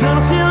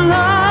 gonna feel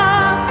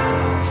lost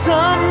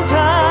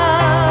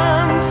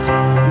sometimes.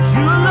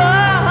 You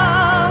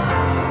love,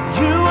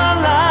 you are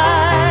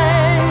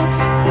light.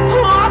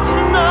 Want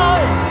you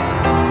know it?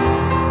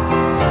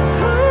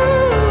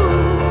 Ooh,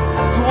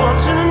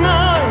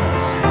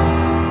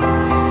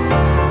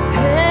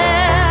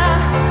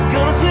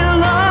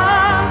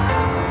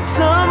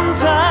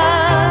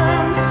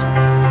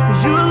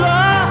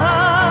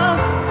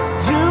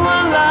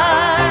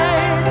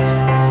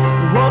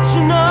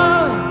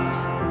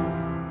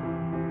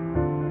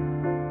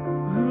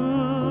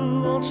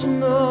 won't you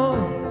know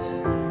it?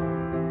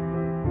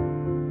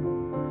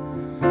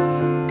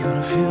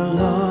 Gonna feel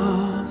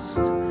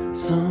lost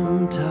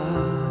sometimes.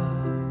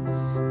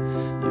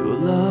 Your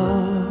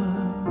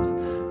love,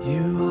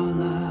 you are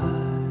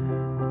light.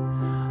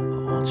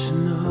 Won't you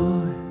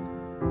know it?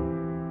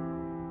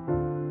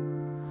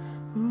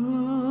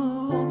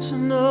 Ooh, won't you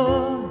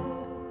know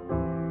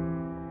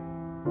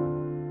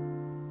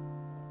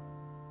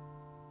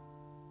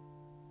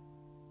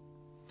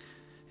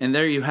it? And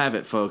there you have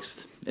it,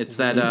 folks. It's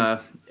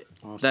that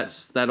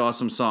that's that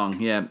awesome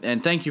song. Yeah,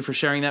 and thank you for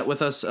sharing that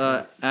with us,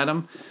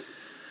 Adam.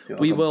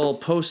 We will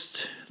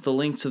post the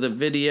link to the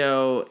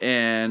video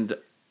and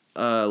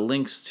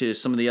links to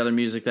some of the other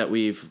music that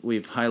we've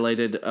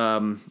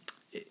highlighted.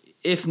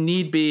 If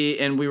need be,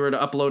 and we were to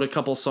upload a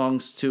couple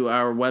songs to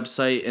our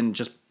website and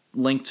just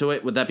link to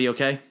it, would that be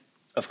okay?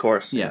 Of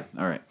course. Yeah.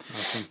 All right.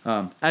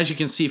 Awesome. As you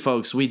can see,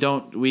 folks, we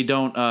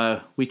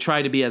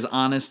try to be as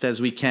honest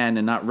as we can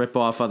and not rip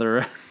off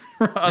other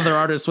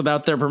artists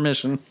without their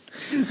permission.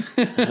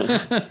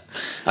 I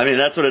mean,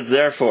 that's what it's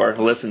there for.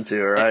 Listen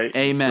to, right?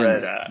 Amen.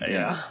 Spread,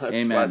 that's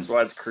Amen. that's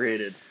why it's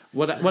created.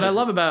 What I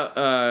love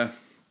about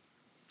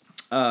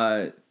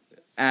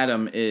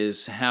Adam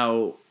is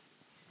how,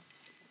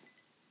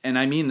 and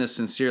I mean this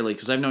sincerely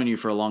because I've known you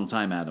for a long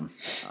time, Adam.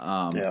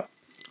 Yeah.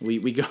 We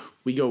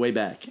go way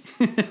back.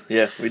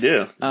 Yeah, we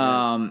do.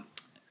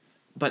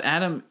 But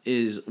Adam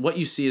is what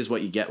you see is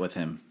what you get with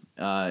him.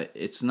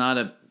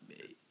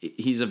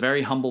 He's a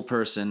very humble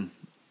person.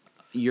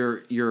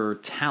 Your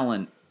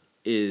talent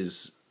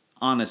is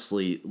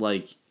honestly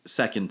like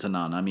second to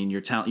none. I mean,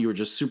 you were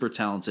just super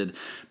talented.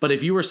 But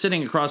if you were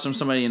sitting across from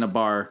somebody in a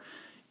bar,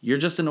 you're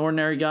just an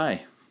ordinary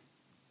guy.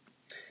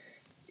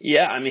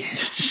 Yeah, I mean,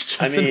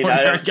 an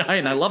ordinary guy,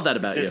 and I love that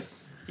about you.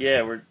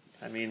 Yeah, we're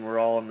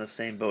all in the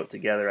same boat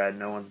together.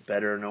 No one's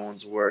better, no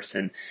one's worse.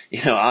 And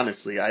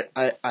honestly, I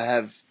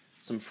have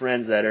some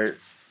friends that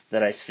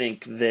I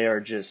think they are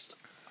just,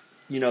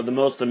 the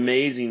most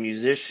amazing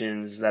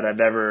musicians that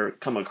I've ever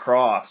come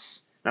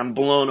across. I'm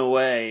blown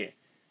away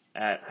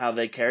at how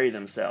they carry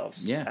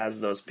themselves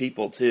as those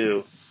people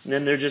too. And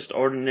then they're just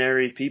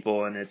ordinary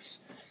people, and it's,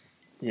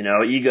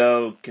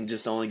 ego can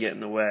just only get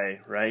in the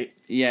way, right?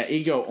 Yeah,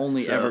 ego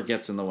only ever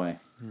gets in the way.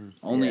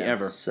 Only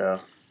ever.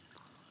 So,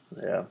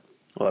 yeah.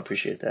 Well, I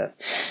appreciate that.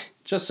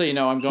 Just so you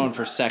know, I'm going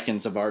for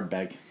seconds of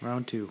Ardbeg.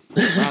 Round two.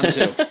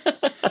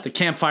 The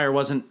campfire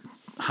wasn't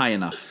high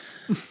enough.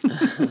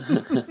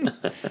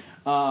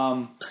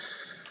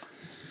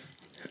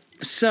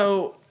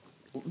 So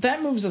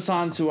that moves us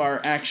on to our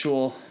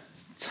actual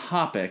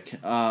topic.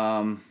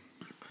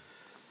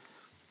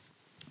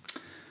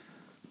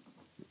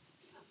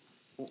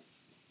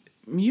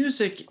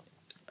 Music.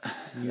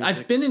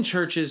 I've been in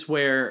churches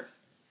where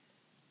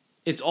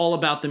it's all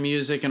about the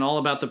music and all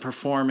about the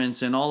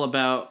performance and all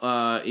about,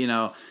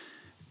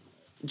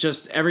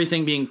 just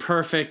everything being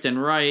perfect and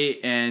right.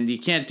 And you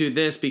can't do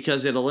this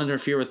because it'll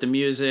interfere with the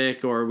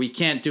music, or we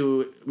can't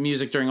do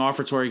music during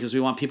offertory because we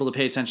want people to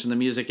pay attention to the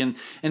music. And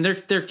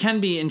there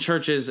can be in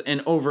churches an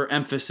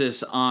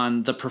overemphasis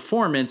on the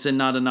performance and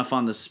not enough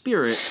on the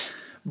spirit.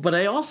 But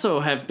I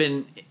also have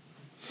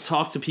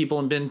talked to people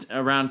and been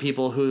around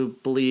people who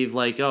believe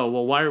like, oh,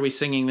 well, why are we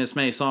singing this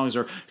many songs?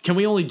 Or can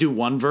we only do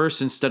one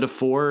verse instead of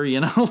four?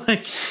 What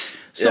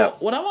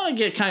I want to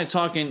get kind of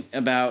talking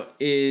about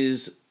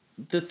is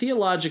the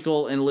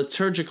theological and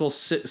liturgical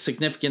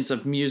significance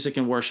of music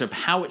and worship,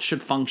 how it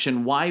should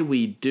function, why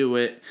we do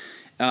it.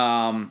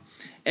 And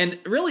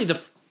really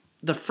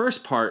the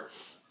first part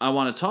I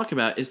want to talk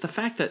about is the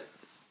fact that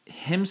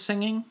hymn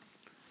singing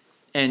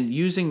and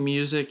using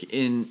music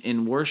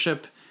in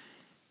worship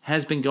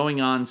has been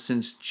going on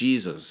since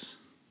Jesus.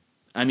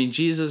 I mean,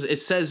 Jesus,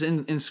 it says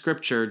in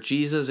Scripture,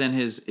 Jesus and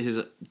his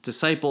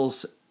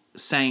disciples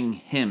sang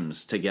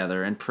hymns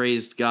together and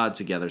praised God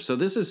together. So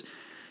this is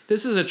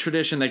a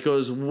tradition that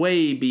goes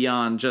way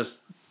beyond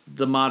just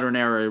the modern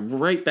era,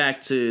 right back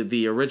to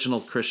the original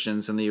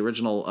Christians and the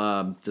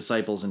original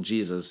disciples and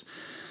Jesus.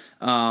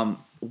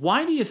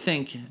 Why do you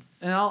think,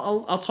 and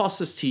I'll toss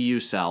this to you,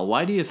 Sal,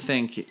 why do you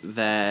think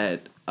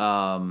that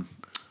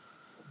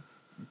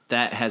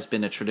that has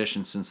been a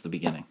tradition since the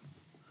beginning?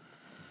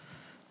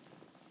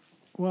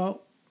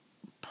 Well,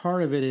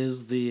 part of it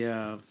is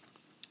a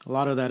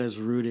lot of that is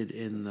rooted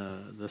in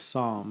the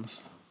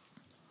Psalms,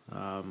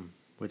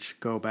 which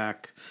go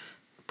back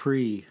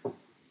pre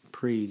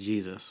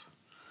Jesus.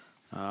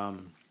 If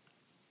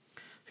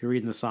you're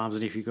reading the Psalms,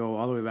 and if you go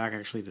all the way back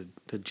actually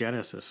to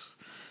Genesis,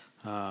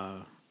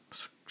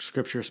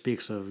 Scripture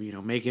speaks of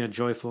making a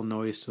joyful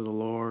noise to the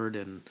Lord,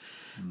 and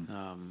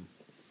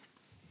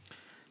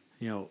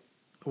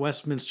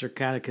Westminster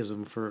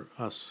Catechism for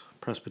us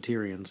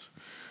Presbyterians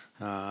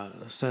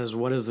says,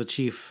 what is the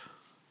chief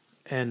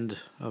end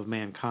of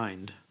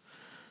mankind?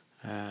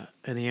 And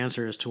the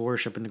answer is to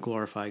worship and to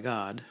glorify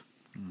God.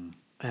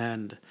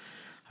 And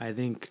I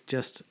think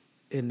just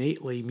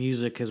innately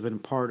music has been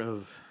part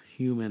of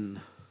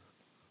human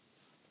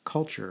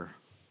culture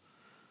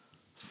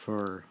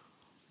for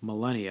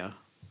millennia.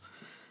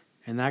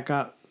 And that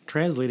got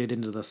translated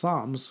into the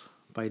Psalms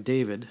by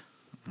David,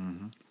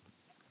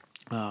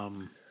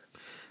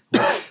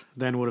 which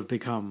then would have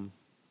become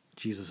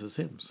Jesus'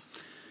 hymns.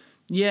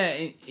 Yeah,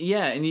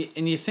 and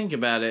you think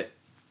about it,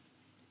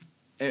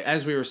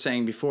 as we were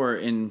saying before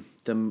in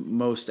the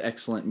most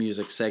excellent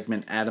music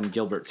segment, Adam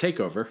Gilbert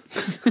Takeover.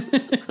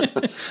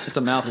 It's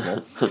a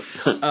mouthful.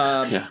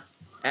 Yeah.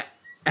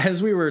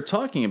 As we were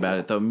talking about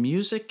it, though,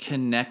 music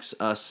connects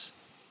us.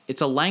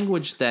 It's a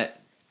language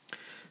that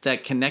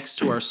connects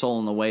to our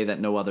soul in a way that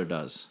no other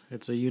does.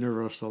 It's a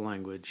universal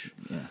language.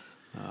 Yeah.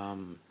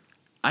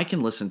 I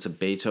can listen to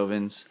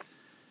Beethoven's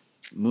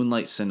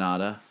Moonlight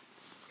Sonata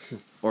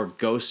or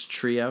Ghost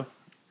Trio,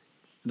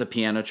 the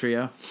piano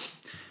trio,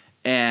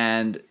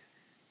 and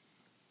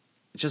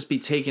just be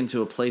taken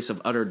to a place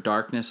of utter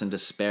darkness and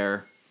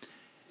despair,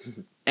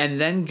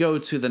 and then go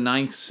to the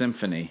Ninth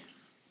Symphony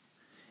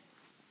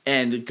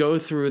and go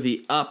through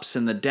the ups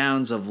and the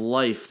downs of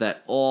life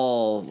that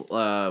all,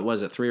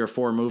 was it 3 or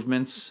 4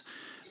 movements,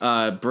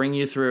 bring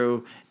you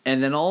through,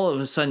 and then all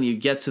of a sudden you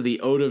get to the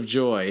Ode of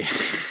Joy,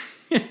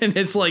 and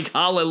it's like,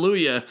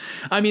 hallelujah.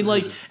 I mean,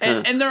 like,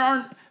 and there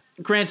aren't,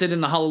 granted, in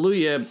the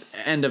hallelujah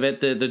end of it,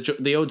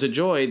 the Ode to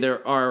Joy,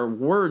 there are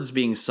words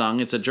being sung.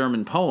 It's a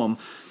German poem,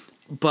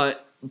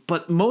 but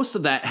most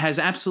of that has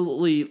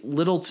absolutely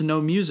little to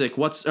no music,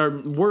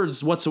 or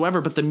words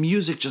whatsoever, but the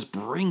music just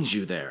brings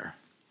you there.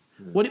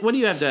 What do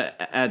you have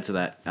to add to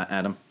that,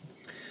 Adam?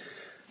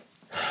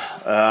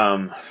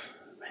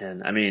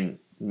 Man, I mean,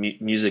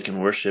 music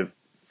and worship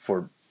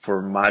for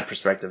my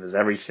perspective is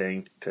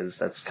everything, because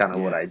that's kind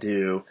of what I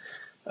do.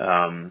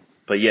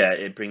 But yeah,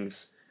 it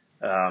brings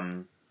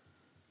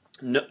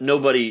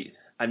nobody.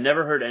 I've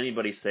never heard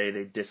anybody say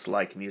they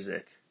dislike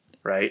music.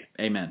 Right.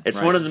 Amen. It's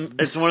one of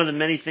the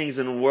many things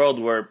in the world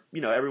where,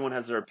 everyone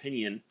has their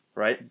opinion.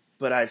 Right.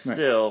 But I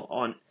still,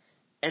 on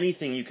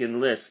anything you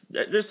can list,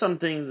 there's some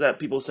things that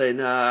people say,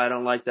 nah, I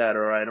don't like that,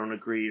 or I don't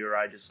agree, or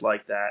I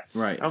dislike that.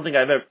 Right. I don't think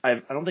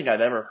I've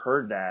ever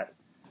heard that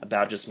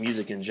about just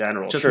music in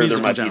general. Just sure, music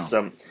there might in be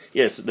general.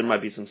 there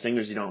might be some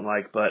singers you don't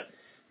like, but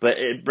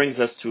it brings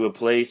us to a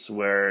place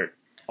where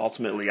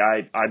ultimately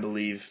I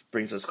believe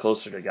brings us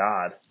closer to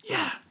God.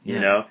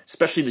 Yeah.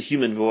 Especially the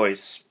human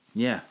voice.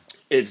 Yeah.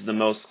 It's the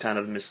most kind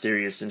of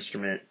mysterious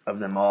instrument of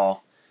them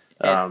all.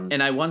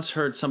 And I once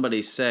heard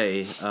somebody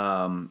say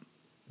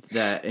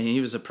that, and he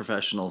was a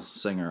professional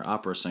singer,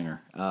 opera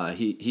singer.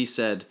 He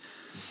said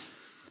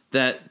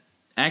that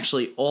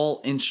actually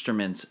all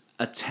instruments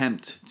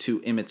attempt to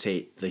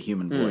imitate the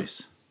human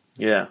voice.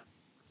 Yeah.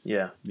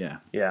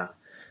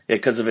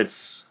 Because of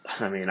its,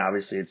 I mean,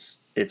 obviously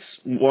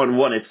it's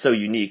one, it's so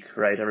unique,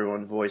 right?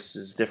 Everyone's voice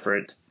is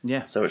different.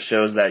 Yeah. So it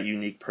shows that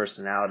unique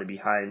personality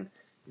behind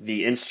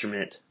the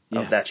instrument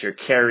that you're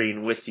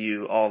carrying with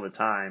you all the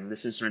time.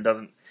 This instrument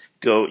doesn't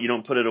you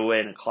don't put it away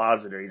in a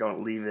closet, or you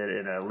don't leave it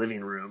in a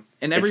living room.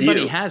 And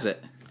everybody has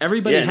it.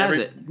 Everybody has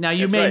it. Now,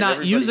 you may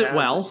not use it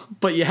well,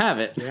 but you have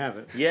it. You have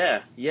it.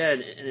 Yeah,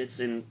 and it's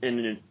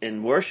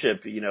in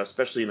worship,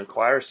 especially in a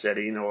choir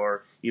setting,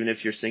 or even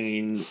if you're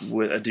singing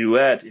with a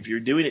duet, if you're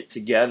doing it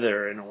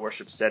together in a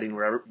worship setting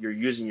where you're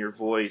using your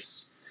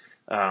voice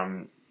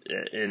in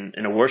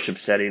a worship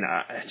setting,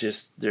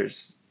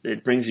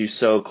 it brings you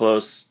so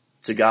close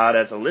to God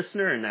as a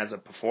listener and as a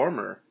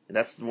performer. And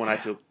that's the one I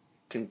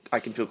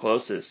can feel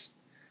closest,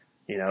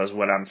 is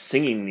when I'm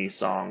singing these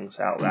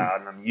songs out loud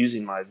and I'm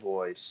using my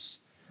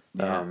voice.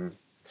 Yeah.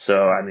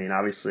 So, I mean,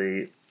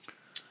 obviously,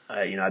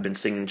 I've been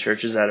singing in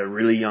churches at a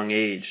really young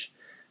age,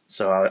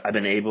 so I've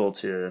been able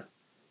to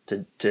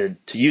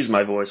use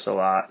my voice a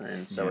lot,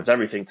 and so it's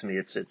everything to me.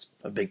 It's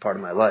a big part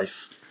of my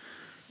life.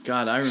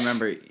 God, I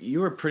remember you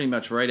were pretty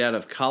much right out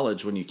of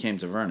college when you came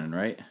to Vernon,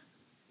 right?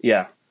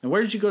 Yeah. And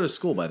where did you go to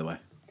school, by the way?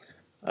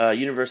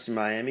 University of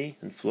Miami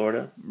in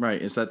Florida.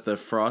 Right. Is that the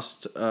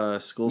Frost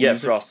School of Yeah,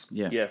 Music? Frost.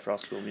 Yeah,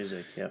 Frost School of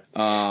Music. Yeah.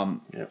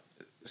 Yeah.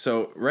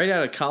 So right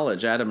out of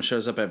college, Adam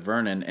shows up at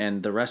Vernon,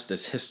 and the rest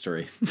is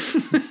history.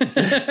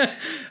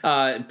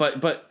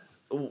 But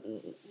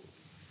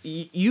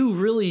you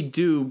really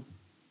do.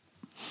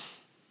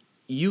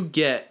 You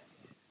get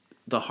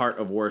the heart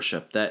of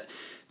worship. That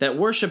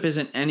worship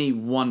isn't any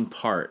one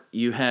part.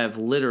 You have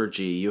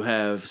liturgy. You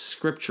have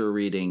scripture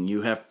reading.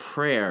 You have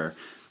prayer.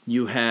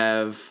 You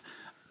have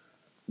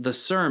the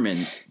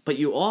sermon, but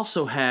you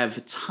also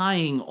have,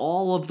 tying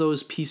all of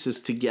those pieces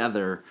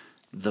together,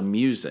 the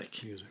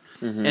music.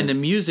 Mm-hmm. And the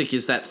music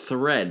is that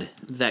thread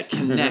that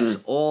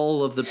connects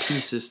all of the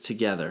pieces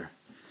together.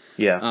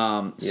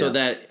 Yeah. So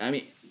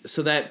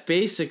that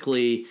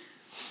basically,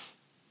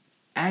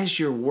 as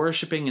you're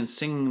worshiping and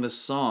singing the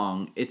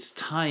song, it's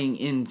tying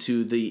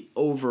into the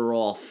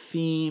overall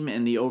theme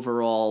and the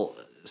overall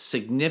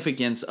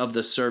significance of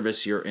the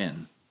service you're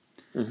in.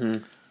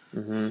 Mm-hmm.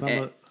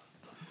 Mm-hmm.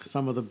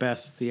 Some of the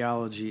best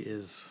theology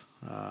is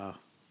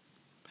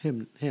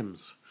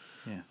hymns.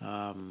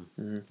 Yeah.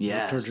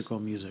 Liturgical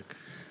music.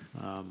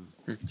 And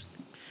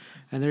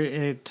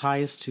it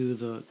ties to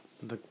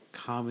the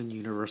common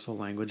universal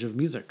language of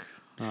music.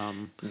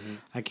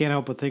 I can't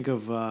help but think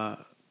of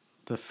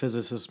the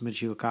physicist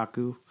Michio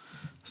Kaku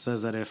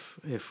says that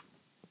if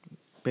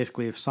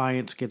basically if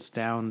science gets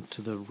down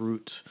to the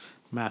root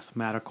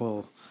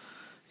mathematical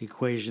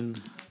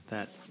equation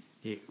that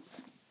it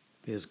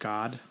is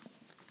God.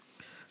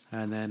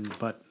 And then,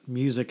 but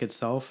music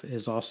itself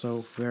is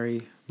also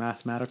very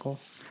mathematical.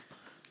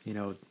 You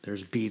know,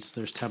 there's beats,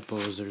 there's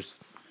tempos, there's,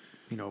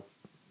 you know,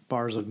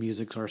 bars of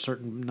music or a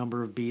certain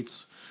number of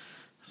beats.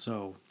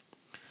 So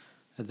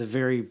at the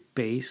very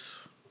base,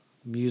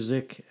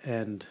 music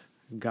and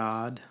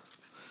God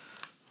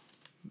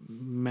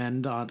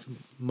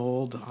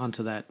mold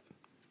onto that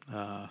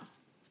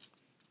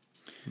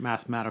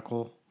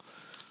mathematical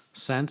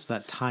sense,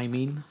 that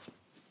timing,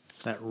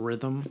 that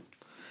rhythm,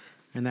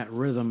 and that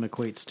rhythm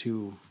equates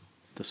to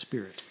the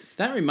spirit.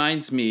 That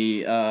reminds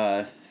me,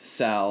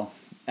 Sal,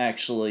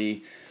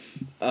 actually.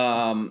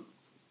 I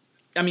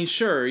mean,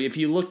 sure, if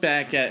you look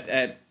back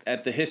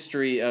at the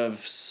history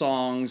of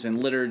songs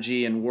and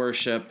liturgy and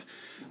worship,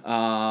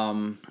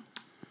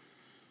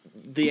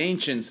 the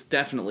ancients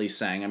definitely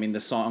sang. I mean,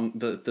 the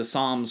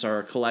Psalms are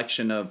a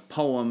collection of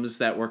poems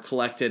that were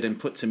collected and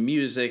put to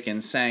music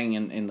and sang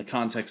in the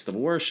context of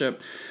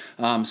worship.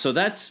 So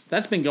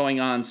that's been going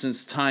on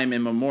since time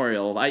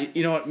immemorial.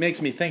 You know what it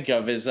makes me think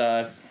of is,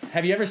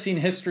 have you ever seen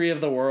History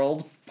of the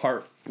World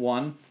Part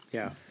 1?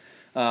 Yeah.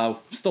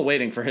 Still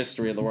waiting for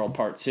History of the World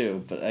Part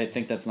 2, but I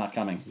think that's not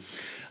coming.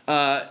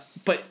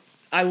 But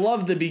I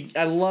love the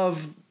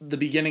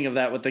beginning of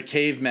that with the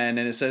cavemen,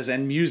 and it says,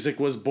 "And music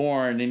was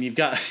born," and you've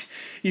got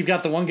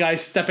the one guy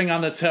stepping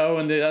on the toe,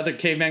 and the other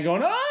caveman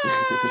going,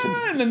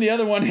 "Ah!" and then the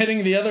other one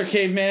hitting the other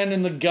caveman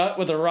in the gut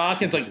with a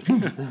rock. And it's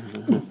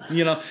like,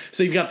 you know.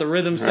 So you've got the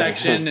rhythm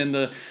section and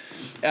the,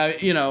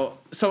 you know.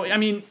 So I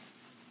mean,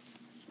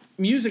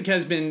 music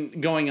has been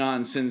going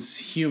on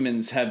since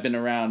humans have been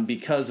around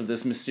because of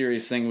this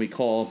mysterious thing we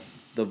call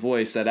the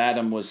voice that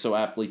Adam was so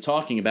aptly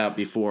talking about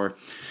before,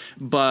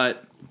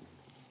 but.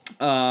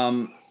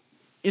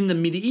 In the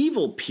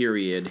medieval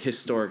period,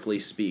 historically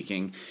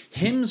speaking,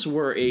 hymns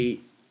were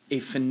a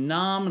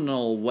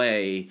phenomenal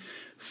way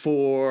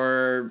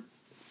for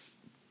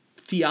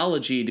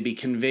theology to be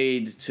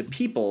conveyed to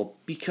people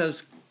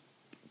because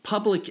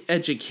public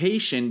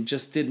education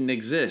just didn't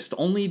exist.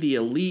 Only the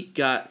elite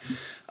got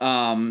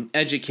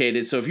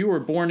educated. So if you were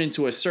born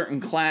into a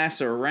certain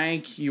class or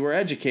rank, you were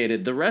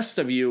educated. The rest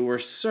of you were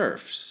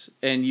serfs,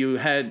 and you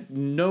had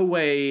no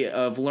way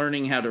of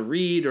learning how to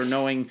read or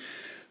knowing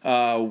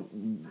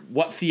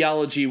what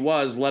theology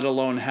was, let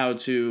alone how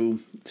to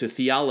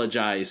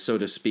theologize, so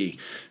to speak.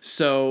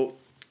 So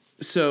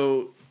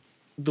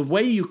the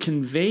way you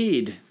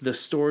conveyed the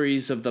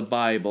stories of the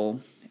Bible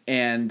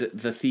and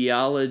the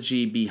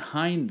theology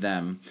behind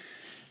them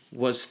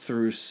was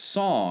through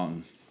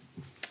song.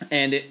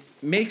 And it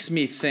makes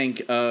me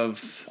think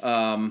of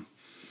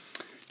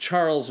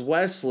Charles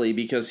Wesley,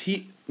 because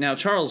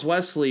Charles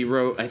Wesley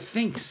wrote, I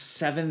think,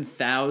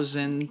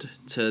 7,000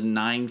 to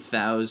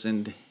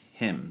 9,000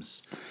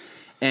 hymns.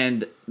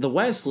 And the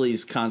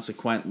Wesleys,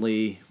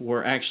 consequently,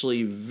 were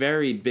actually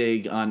very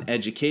big on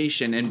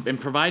education and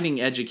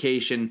providing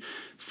education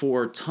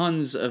for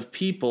tons of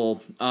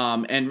people,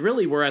 and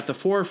really were at the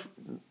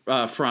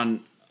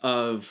forefront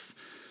of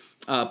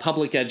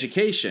public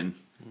education.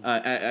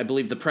 I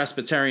believe the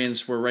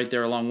Presbyterians were right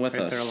there along with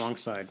us. Right there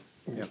alongside.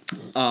 Yep.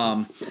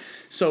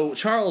 So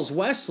Charles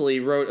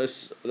Wesley wrote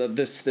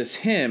this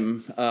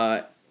hymn,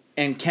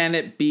 "And Can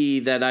It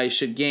Be That I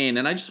Should Gain?"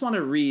 And I just want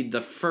to read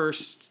the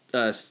first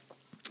verse,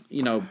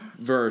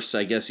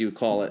 I guess you would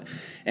call it,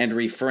 and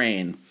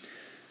refrain.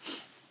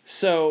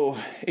 So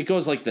it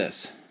goes like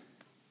this.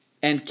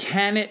 "And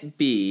can it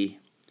be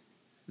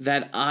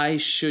that I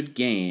should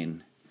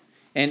gain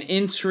an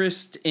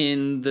interest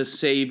in the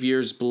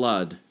Savior's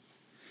blood?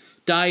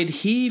 Died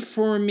he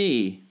for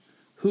me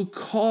who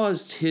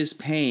caused his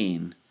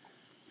pain,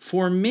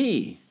 for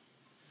me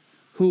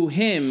who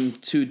him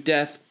to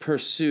death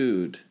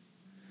pursued?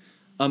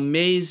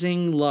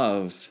 Amazing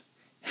love,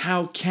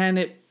 how can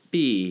it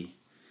be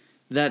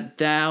that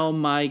thou,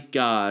 my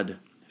God,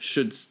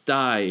 shouldst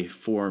die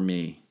for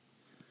me?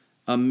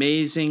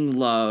 Amazing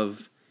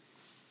love,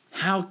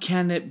 how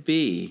can it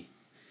be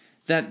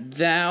that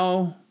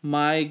thou,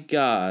 my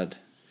God,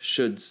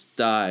 shouldst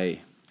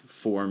die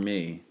for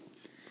me?"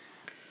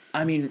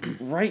 I mean,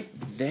 right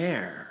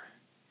there,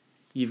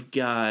 you've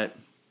got,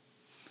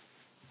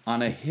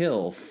 on a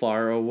hill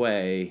far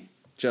away,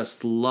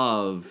 just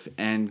love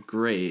and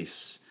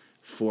grace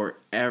for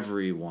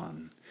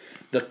everyone.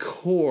 The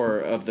core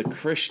of the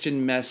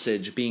Christian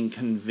message being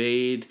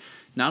conveyed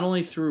not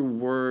only through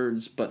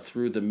words, but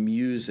through the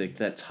music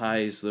that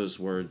ties those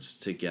words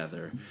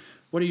together.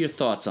 What are your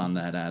thoughts on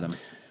that, Adam?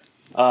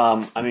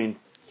 I mean,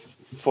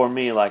 for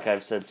me, like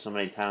I've said so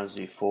many times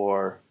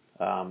before,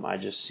 I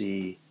just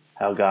see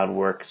how God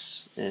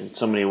works in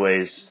so many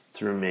ways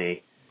through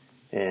me,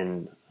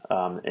 and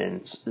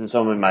in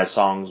some of my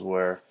songs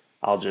where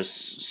I'll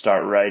just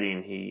start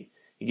writing, He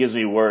gives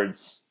me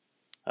words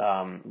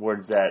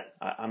that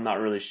I'm not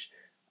really.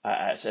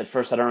 At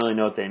first, I don't really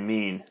know what they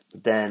mean,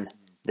 but then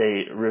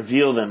they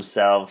reveal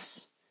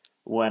themselves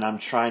when I'm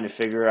trying to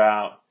figure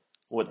out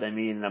what they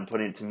mean, and I'm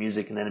putting it to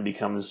music, and then it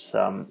becomes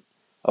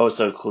oh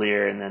so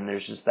clear, and then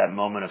there's just that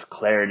moment of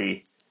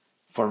clarity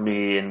for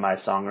me in my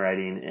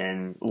songwriting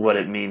and what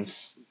it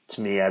means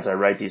to me as I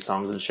write these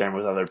songs and share them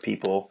with other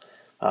people.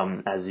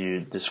 As you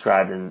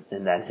described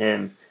in that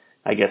hymn,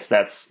 I guess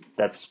that's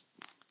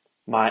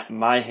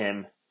my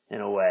hymn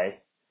in a way,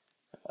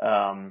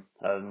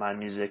 of my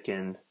music,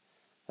 and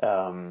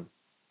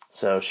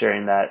so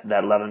sharing that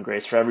love and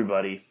grace for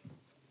everybody,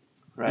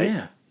 right?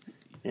 Yeah.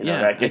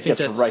 That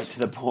gets right to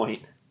the point.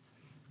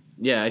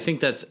 Yeah, I think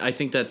that's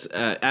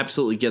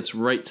absolutely gets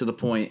right to the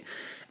point,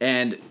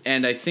 and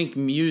I think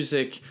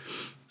music,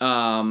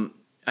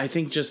 I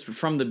think just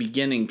from the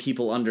beginning,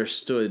 people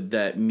understood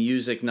that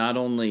music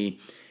it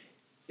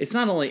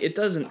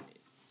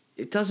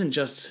doesn't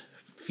just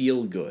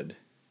feel good,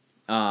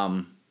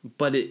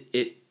 but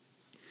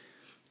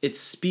it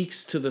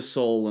speaks to the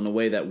soul in a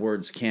way that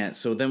words can't.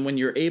 So then when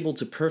you're able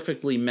to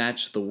perfectly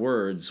match the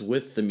words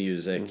with the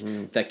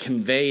music that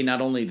convey not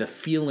only the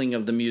feeling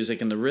of the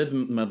music and the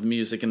rhythm of the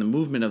music and the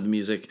movement of the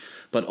music,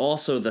 but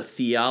also the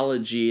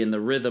theology and the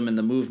rhythm and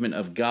the movement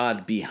of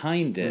God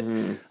behind it,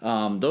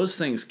 those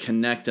things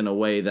connect in a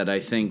way that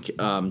I think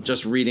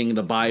just reading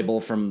the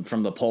Bible from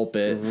the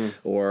pulpit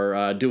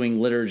or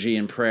doing liturgy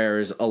and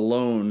prayers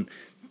alone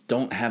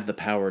don't have the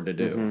power to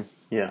do.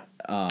 Yeah.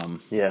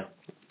 Yeah.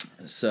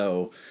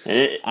 So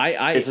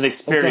it's an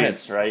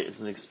experience, right? It's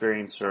an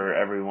experience for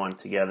everyone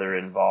together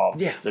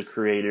involved. Yeah. The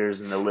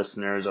creators and the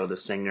listeners or the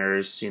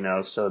singers,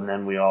 so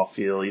then we all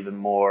feel even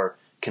more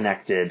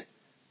connected,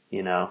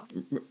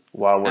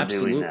 while we're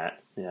doing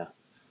that. Yeah.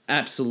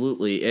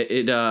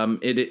 Absolutely.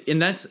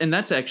 And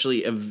that's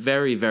actually a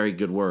very, very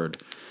good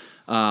word.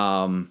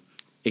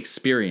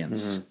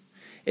 Experience.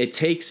 It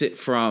takes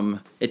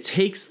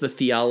the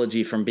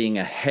theology from being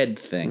a head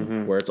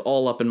thing where it's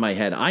all up in my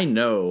head. I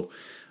know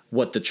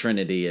what the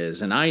Trinity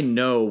is, and I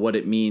know what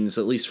it means,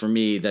 at least for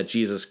me, that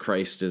Jesus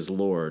Christ is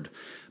Lord.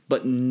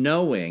 But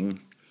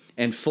knowing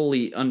and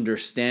fully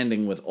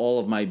understanding with all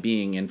of my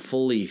being and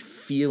fully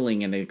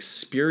feeling and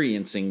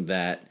experiencing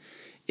that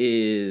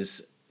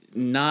is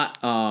not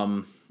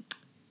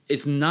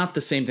it's not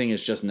the same thing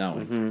as just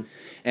knowing.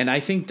 And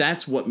I think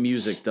that's what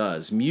music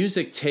does.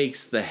 Music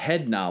takes the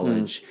head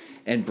knowledge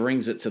and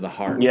brings it to the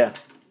heart. Yeah.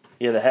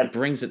 Yeah, the head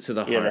brings it to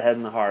the heart. Yeah, the head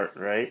and the heart,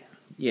 right?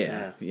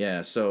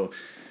 Yeah. So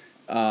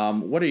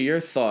what are your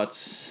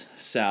thoughts,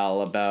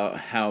 Sal, about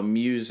how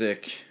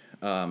music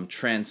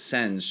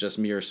transcends just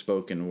mere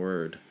spoken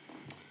word?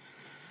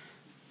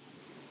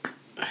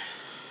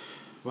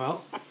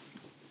 Well,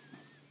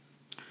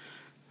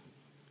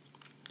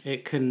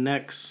 it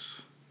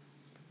connects,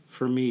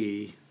 for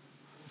me,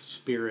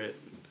 spirit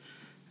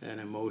and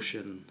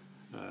emotion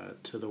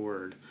to the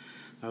word.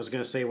 I was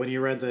going to say, when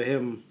you read the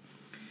hymn,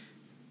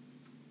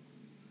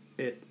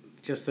 it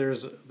just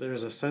there's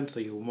a sense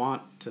that you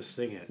want to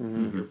sing it.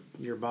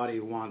 Your body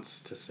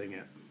wants to sing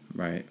it.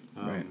 Right.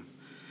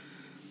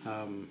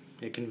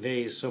 It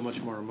conveys so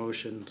much more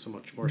emotion, so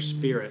much more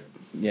spirit.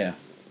 Yeah.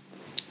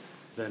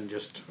 Than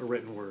just a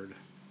written word.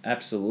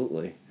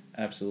 Absolutely.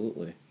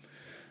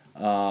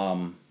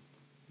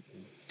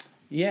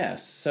 Yeah.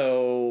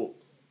 So,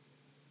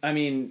 I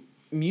mean,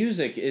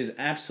 music is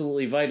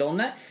absolutely vital,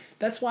 and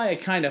that's why I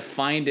kind of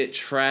find it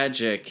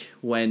tragic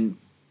when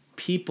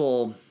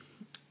people.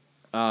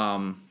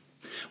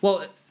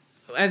 Well,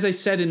 as I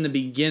said in the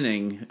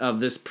beginning of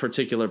this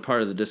particular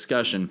part of the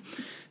discussion,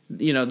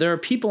 there are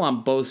people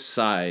on both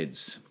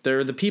sides. There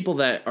are the people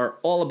that are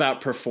all about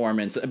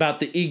performance,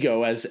 about the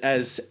ego,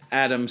 as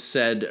Adam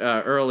said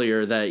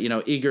earlier, that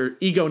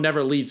ego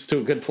never leads to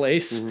a good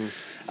place.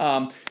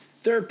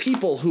 There are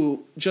people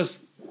who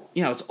just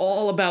it's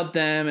all about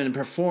them and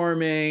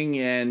performing,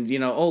 and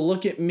oh,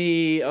 look at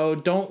me, oh,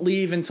 don't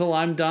leave until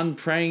I'm done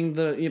playing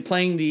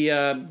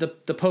the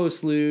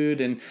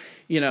postlude, and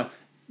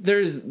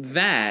there's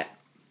that,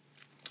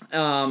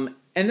 and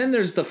then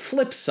there's the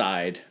flip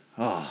side.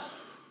 Are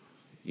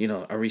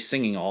we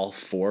singing all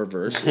 4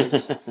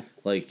 verses?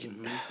 Like,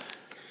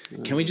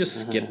 can we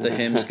just skip the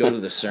hymns, go to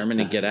the sermon,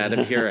 and get out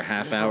of here a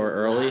half hour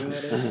early?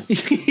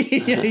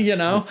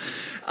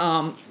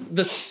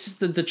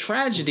 The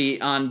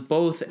tragedy on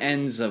both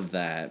ends of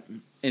that,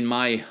 in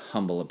my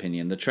humble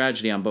opinion, the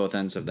tragedy on both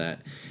ends of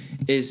that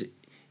is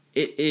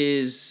it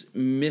is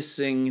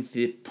missing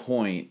the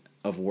point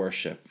of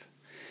worship.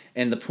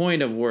 And the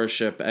point of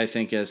worship, I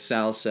think, as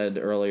Sal said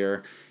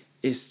earlier,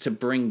 is to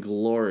bring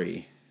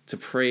glory, to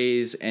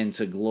praise and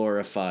to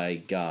glorify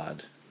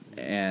God.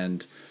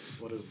 And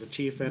what is the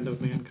chief end of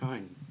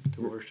mankind?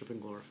 To worship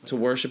and glorify. To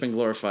worship and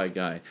glorify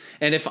God.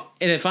 And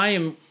if I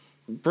am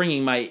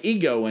bringing my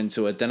ego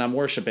into it, then I'm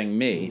worshiping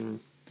me.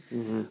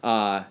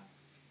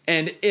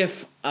 And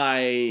if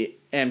I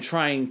am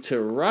trying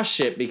to rush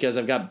it because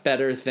I've got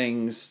better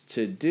things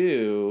to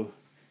do,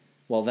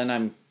 well, then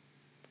I'm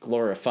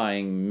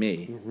glorifying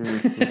me.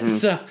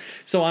 So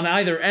on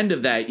either end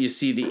of that, you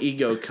see the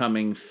ego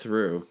coming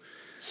through.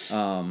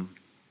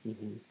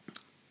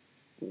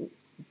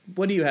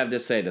 What do you have to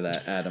say to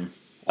that, Adam?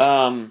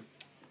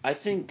 I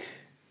think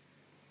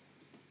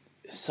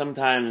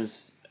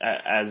sometimes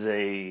as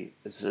a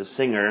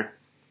singer,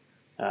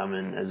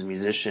 And as a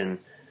musician,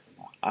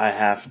 I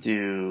have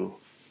to,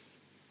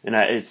 and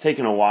it's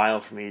taken a while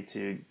for me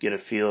to get a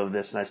feel of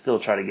this, and I still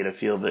try to get a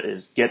feel of it,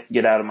 is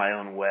get out of my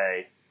own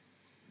way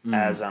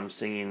as I'm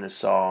singing the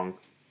song.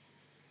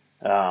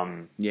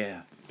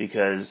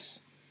 Because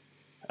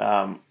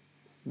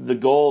the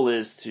goal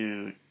is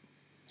to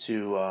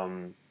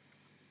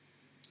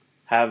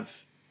have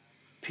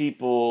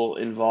people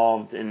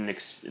involved in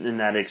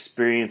that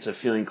experience of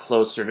feeling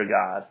closer to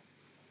God,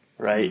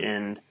 right?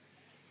 And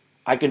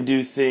I can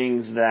do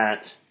things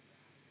that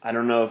I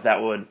don't know if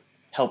that would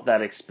help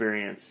that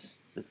experience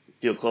to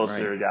feel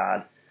closer to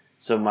God.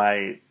 So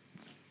my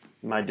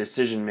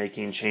decision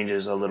making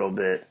changes a little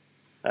bit,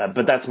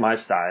 but that's my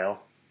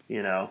style,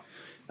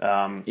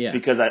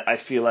 because I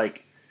feel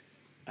like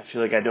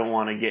I don't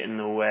want to get in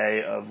the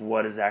way of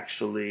what is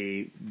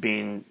actually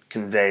being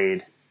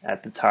conveyed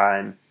at the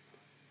time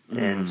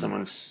in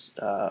someone's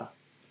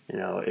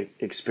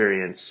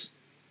experience.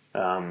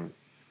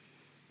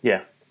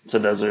 So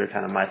those are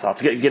kind of my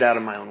thoughts. Get out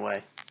of my own way.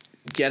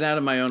 Get out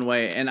of my own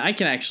way. And I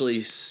can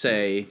actually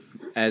say,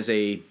 as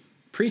a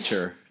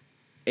preacher,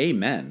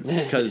 amen.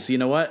 Because you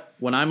know what?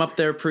 When I'm up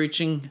there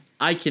preaching,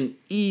 I can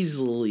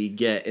easily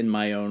get in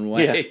my own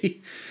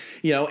way.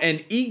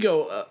 And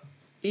ego,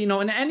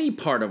 in any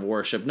part of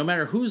worship, no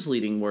matter who's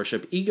leading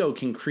worship, ego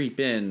can creep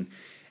in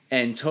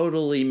and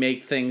totally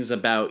make things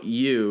about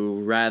you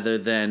rather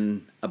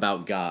than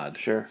about God.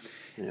 Sure.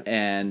 Yeah.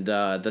 And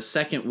the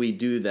second we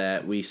do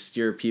that, we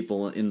steer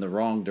people in the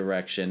wrong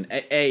direction.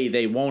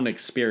 They won't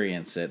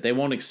experience it. They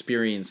won't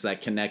experience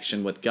that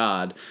connection with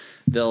God.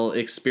 They'll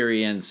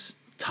experience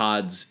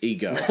Todd's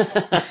ego.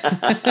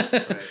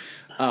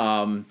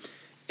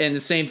 And the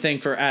same thing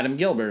for Adam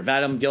Gilbert. If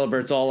Adam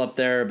Gilbert's all up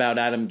there about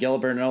Adam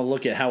Gilbert, and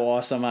look at how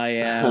awesome I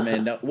am,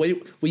 and will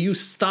you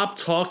stop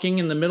talking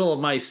in the middle of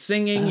my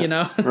singing,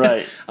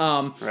 Right.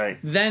 Right.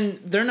 Then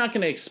they're not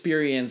going to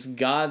experience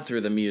God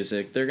through the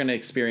music. They're going to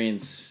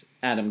experience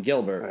Adam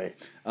Gilbert. Right.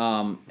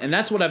 And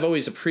that's what I've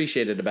always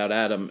appreciated about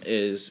Adam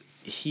is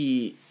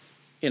he,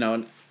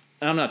 and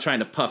I'm not trying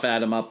to puff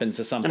Adam up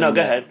into something. No, go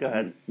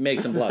ahead.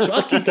 Makes him blush.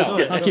 I'll keep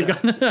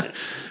going.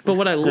 But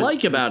what I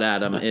like about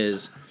Adam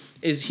is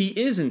he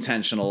is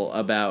intentional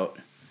about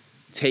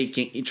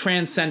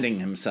transcending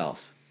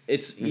himself.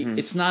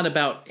 It's not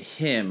about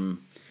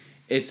him.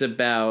 It's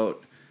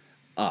about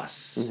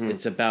us. Mm-hmm.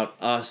 It's about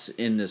us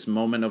in this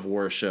moment of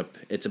worship.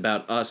 It's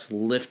about us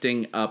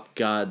lifting up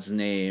God's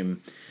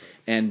name,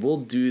 and we'll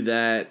do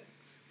that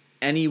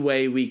any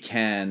way we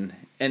can.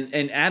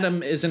 And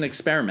Adam is an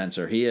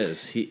experimenter. He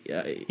is.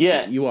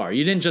 You are.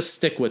 You didn't just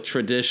stick with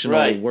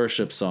traditional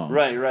worship songs.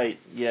 Right.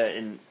 Yeah,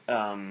 and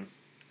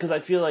because I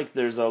feel like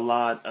there's a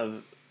lot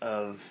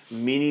of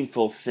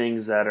meaningful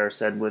things that are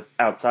said with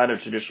outside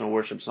of traditional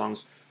worship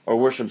songs or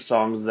worship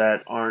songs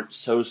that aren't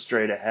so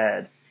straight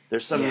ahead.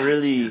 There's some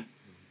really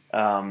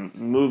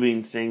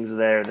moving things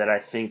there that I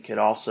think could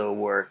also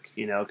work.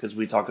 Because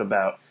we talk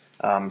about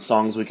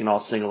songs we can all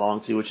sing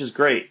along to, which is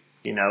great.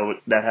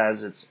 That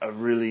has a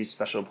really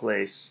special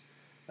place.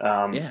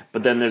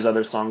 But then there's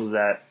other songs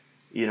that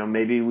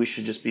maybe we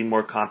should just be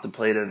more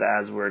contemplative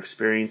as we're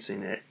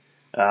experiencing it.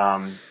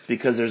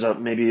 Because there's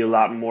maybe a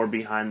lot more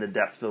behind the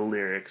depth of the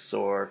lyrics,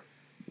 or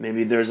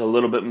maybe there's a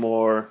little bit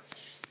more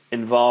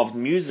involved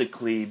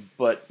musically,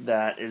 but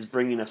that is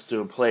bringing us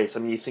to a place. I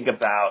mean, you think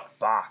about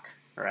Bach,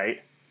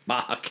 right?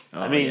 Bach.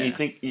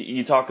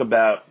 You talk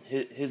about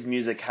his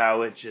music,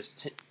 how it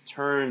just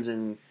turns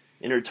and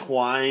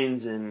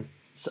intertwines and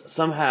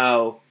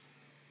somehow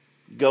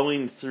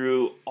going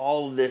through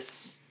all of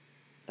this,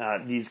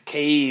 these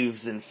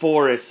caves and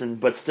forests,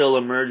 but still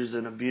emerges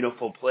in a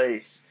beautiful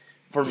place.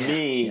 For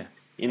me,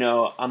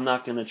 I'm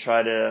not going to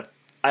try to.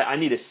 I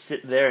need to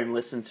sit there and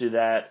listen to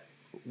that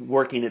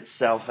working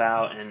itself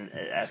out, and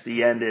at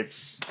the end,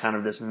 it's kind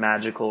of this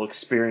magical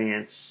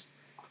experience,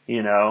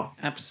 without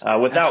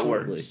Absolutely.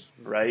 words,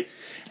 right?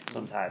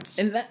 Sometimes.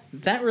 And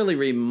that really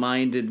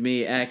reminded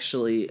me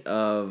actually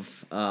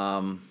of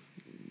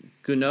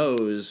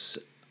Gounod's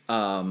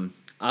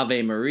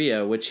Ave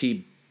Maria, which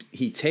he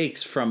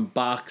takes from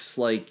Bach's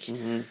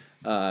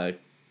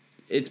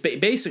it's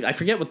basically, I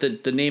forget what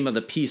the name of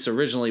the piece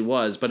originally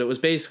was, but it was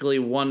basically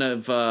one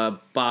of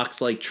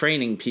Bach's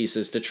training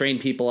pieces to train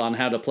people on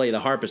how to play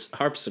the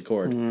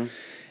harpsichord. Mm-hmm.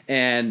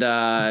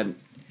 And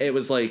it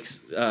was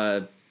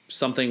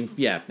something,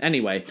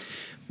 anyway,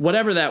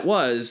 whatever that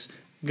was,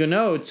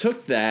 Gounod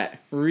took that,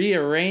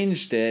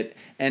 rearranged it,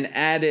 and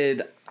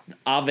added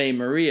Ave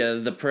Maria,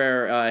 the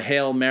prayer,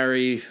 Hail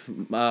Mary,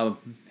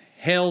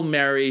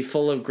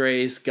 full of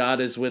grace,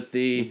 God is with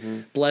thee,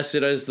 mm-hmm.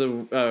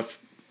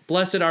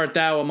 Blessed art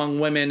thou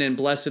among women, and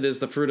blessed is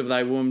the fruit of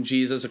thy womb,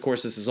 Jesus. Of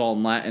course, this is all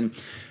in Latin.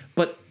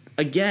 But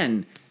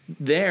again,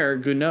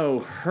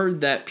 Gounod heard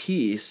that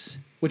piece,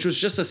 which was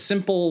just a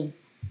simple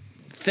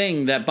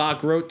thing that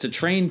Bach wrote to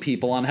train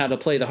people on how to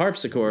play the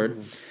harpsichord.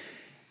 Mm-hmm.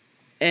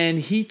 And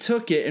he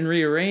took it and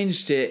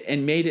rearranged it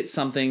and made it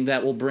something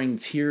that will bring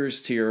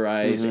tears to your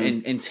eyes,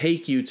 mm-hmm. and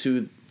take you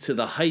to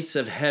the heights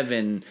of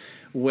heaven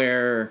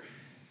where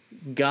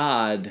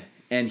God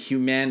and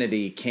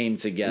humanity came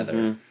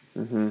together.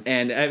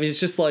 And I mean, it's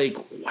just like,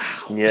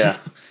 wow. Yeah.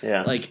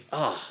 Yeah. Like,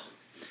 oh.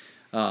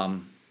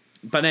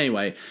 But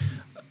anyway,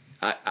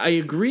 I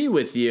agree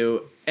with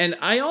you. And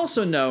I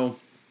also know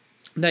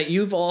that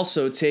you've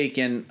also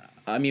taken,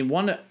 I mean,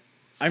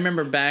 I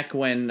remember back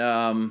when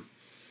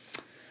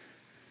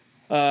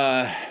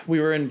we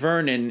were in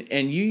Vernon,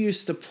 and you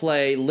used to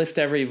play Lift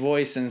Every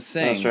Voice and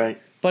Sing. That's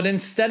right. But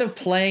instead of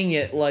playing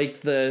it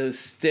like the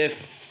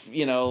stiff,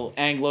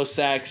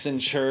 Anglo-Saxon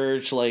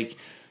church, like,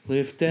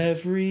 lift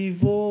every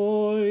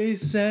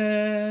voice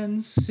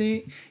and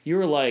sing, you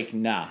were like,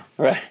 nah.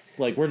 Right.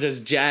 Like, we're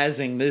just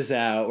jazzing this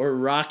out. We're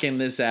rocking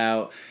this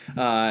out.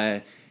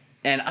 And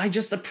I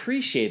just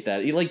appreciate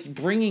that. You like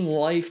bringing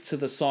life to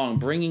the song,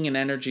 bringing an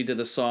energy to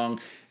the song.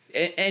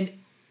 And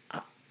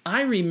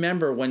I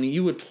remember when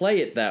you would play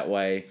it that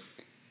way,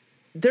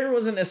 there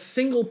wasn't a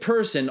single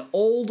person,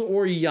 old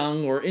or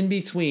young or in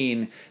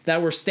between,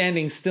 that were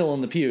standing still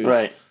in the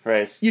pews.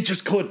 Right. You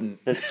just couldn't.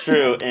 That's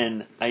true.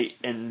 And I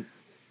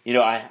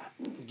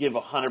give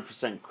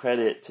 100%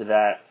 credit to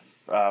that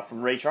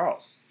from Ray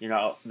Charles.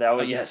 That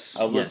was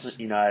I was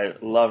listening. I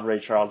love Ray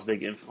Charles,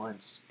 big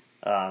influence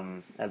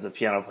as a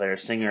piano player,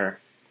 singer,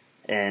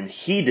 and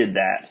he did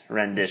that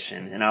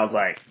rendition, and I was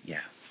like,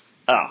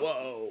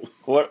 whoa,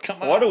 what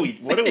are we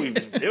doing?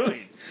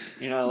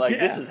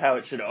 This is how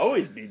it should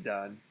always be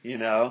done.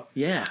 But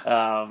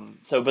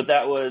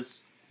that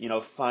was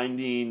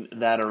finding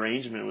that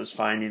arrangement was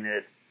finding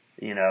it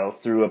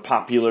through a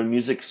popular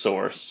music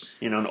source,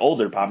 an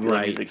older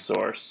popular music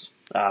source,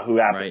 who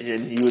happened,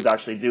 and he was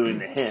actually doing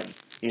the hymn,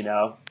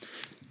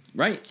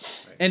 Right.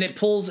 And that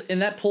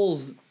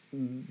pulls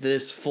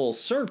this full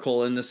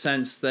circle in the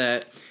sense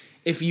that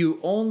if you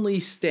only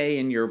stay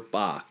in your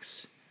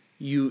box,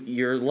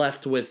 you're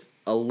left with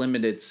a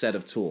limited set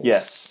of tools.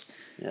 Yes.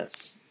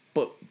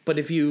 But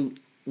if you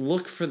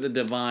look for the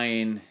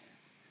divine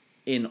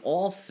in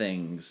all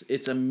things,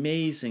 it's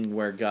amazing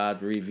where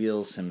God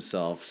reveals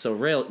himself. So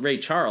Ray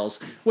Charles,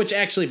 which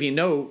actually, if you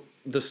know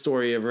the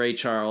story of Ray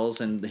Charles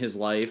and his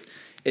life,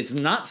 it's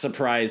not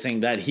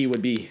surprising that he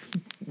would be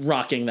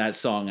rocking that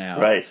song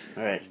out. Right.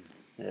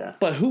 Yeah.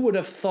 But who would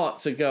have thought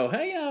to go,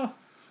 hey,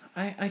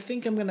 I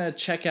think I'm going to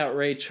check out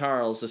Ray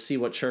Charles to see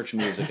what church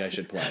music I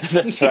should play.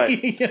 That's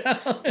right.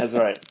 That's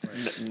right.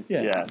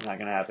 Yeah, it's not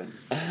going to happen.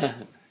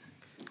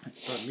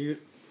 But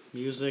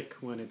music,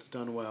 when it's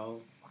done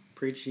well,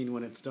 preaching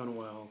when it's done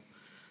well,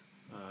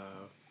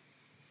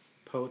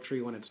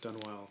 poetry when it's done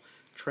well,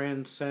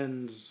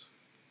 transcends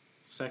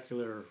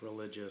secular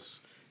religious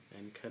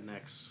and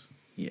connects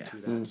to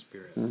that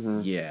spirit.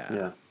 Mm-hmm.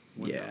 Yeah.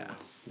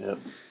 Yep.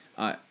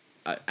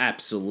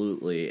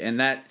 Absolutely. And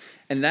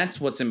that's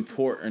what's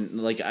important.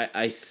 Like,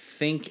 I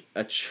think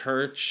a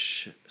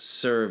church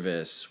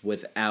service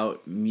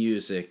without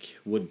music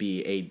would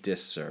be a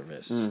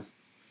disservice.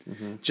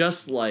 Mm-hmm.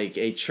 Just like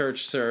a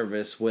church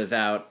service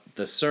without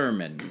the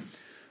sermon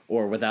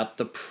or without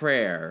the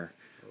prayer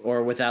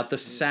or without the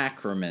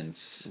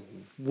sacraments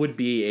would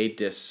be a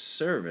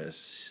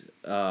disservice.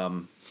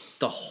 The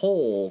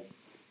whole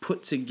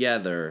put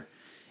together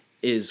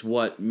is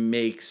what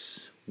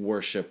makes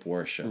worship.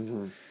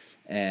 Mm-hmm.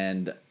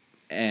 And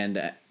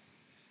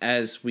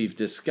as we've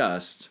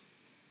discussed,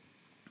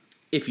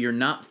 if you're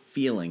not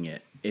feeling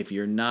it, if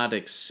you're not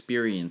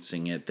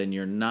experiencing it, then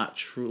you're not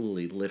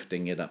truly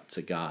lifting it up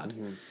to God.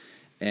 Mm-hmm.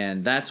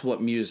 And that's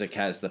what music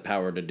has the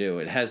power to do.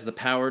 It has the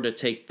power to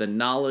take the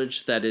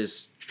knowledge that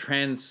is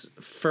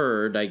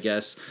transferred, I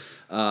guess,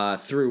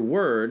 through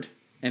word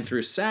and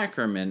through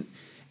sacrament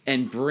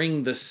and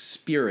bring the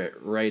spirit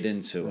right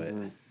into it.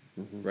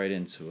 Mm-hmm. Right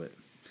into it.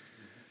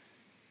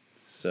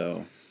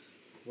 So,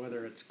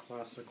 whether it's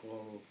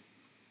classical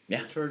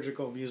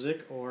liturgical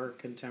music or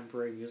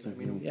contemporary music, I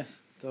mean,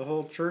 the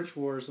whole church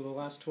wars of the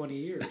last 20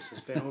 years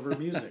has been over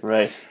music.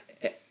 Right.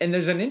 And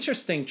there's an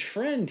interesting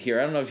trend here.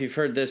 I don't know if you've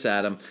heard this,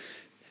 Adam.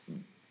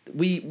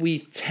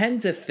 We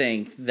tend to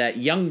think that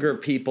younger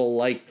people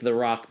like the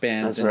rock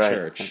bands in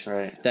church. That's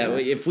right. That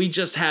if we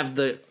just have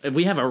if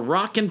we have a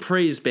rock and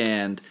praise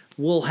band,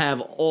 we'll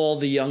have all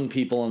the young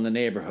people in the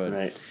neighborhood.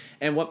 Right.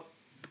 And what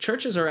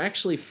churches are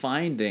actually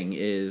finding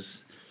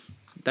is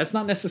that's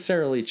not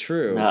necessarily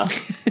true. No,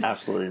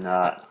 absolutely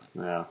not.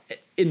 No.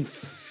 In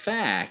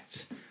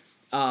fact,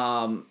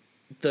 the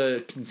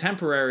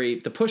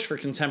push for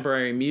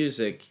contemporary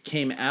music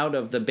came out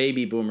of the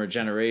baby boomer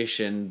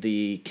generation,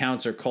 the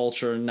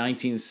counterculture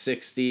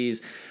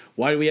 1960s.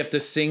 Why do we have to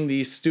sing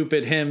these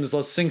stupid hymns?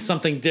 Let's sing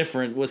something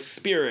different with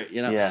spirit,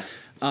 Yeah.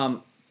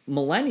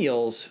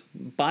 Millennials,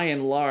 by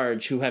and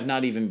large, who have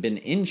not even been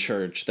in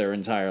church their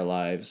entire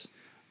lives,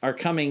 are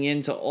coming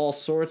into all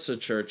sorts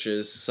of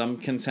churches, some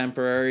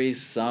contemporary,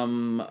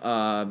 some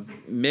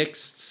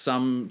mixed,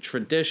 some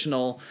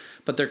traditional,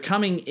 but they're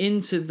coming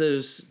into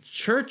those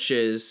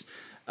churches,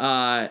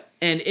 and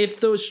if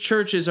those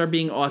churches are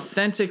being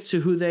authentic to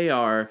who they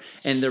are,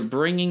 and they're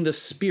bringing the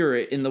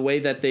spirit in the way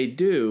that they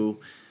do,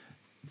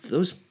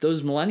 those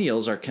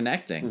millennials are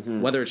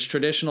connecting, whether it's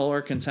traditional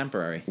or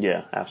contemporary.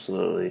 Yeah,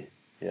 absolutely.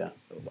 Yeah.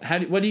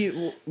 What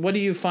do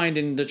you find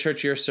in the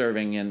church you're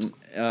serving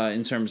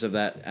in terms of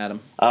that, Adam?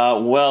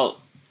 Well,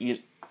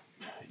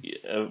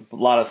 a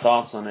lot of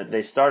thoughts on it.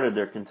 They started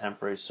their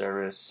contemporary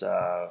service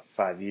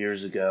 5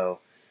 years ago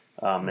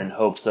in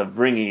hopes of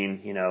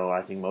bringing,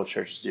 I think most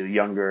churches do,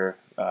 younger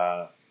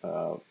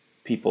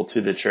people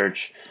to the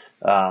church.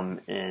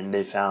 And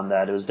they found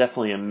that it was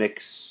definitely a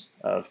mix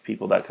of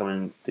people that come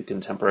into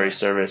contemporary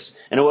service,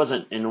 and it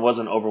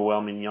wasn't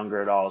overwhelming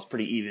younger at all. It was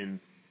pretty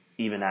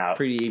even out.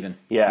 Pretty even.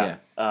 Yeah.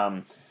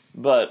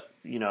 But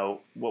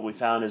what we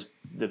found is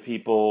the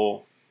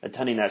people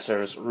attending that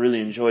service really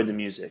enjoyed the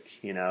music.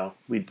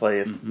 We'd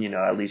play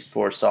at least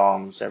 4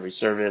 songs every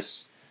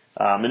service,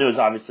 and it was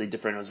obviously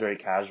different. It was very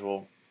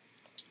casual,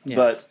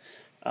 but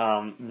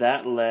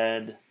that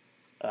led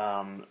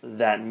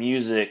that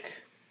music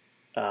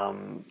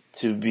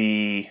to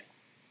be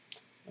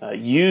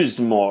used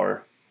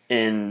more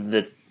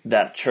in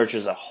that church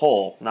as a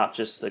whole, not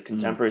just the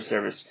contemporary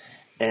service.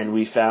 And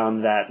we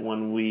found that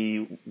when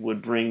we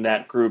would bring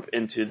that group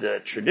into the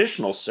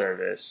traditional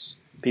service,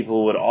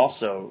 people would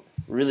also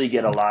really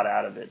get a lot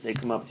out of it. They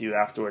come up to you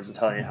afterwards and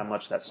tell you how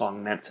much that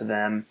song meant to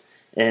them.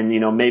 And,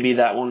 maybe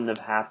that wouldn't have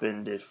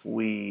happened if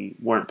we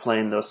weren't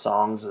playing those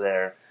songs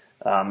there.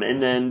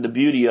 And then the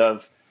beauty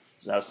of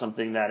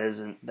something that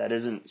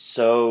isn't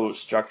so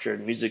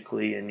structured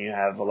musically, and you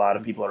have a lot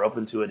of people are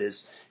open to it,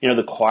 is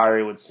the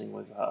choir would sing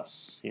with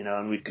us,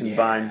 and we'd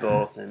combine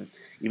both, and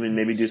even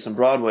maybe do some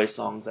Broadway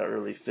songs that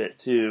really fit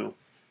too.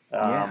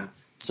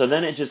 So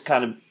then it just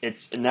it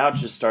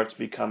just starts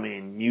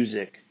becoming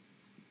music,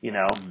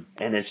 and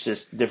it's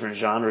just different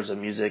genres of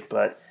music,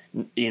 but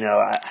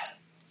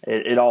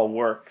it all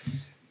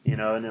works,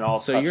 and it all.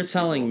 So you're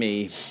telling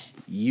me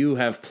you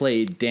have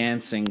played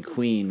Dancing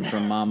Queen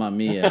from Mamma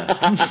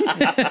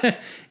Mia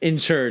in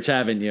church,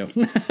 haven't you?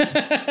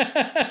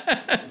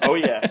 Oh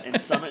yeah, in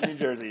Summit, New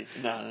Jersey.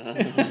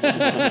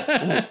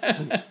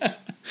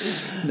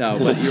 No,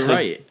 but you're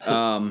right.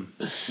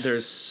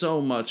 There's so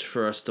much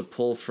for us to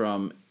pull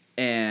from,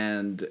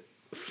 and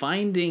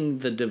finding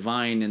the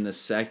divine in the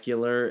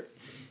secular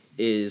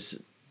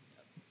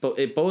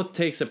it both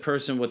takes a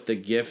person with the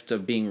gift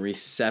of being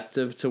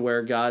receptive to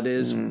where God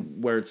is,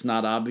 where it's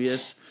not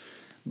obvious.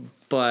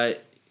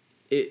 But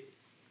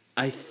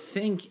I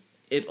think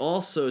it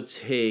also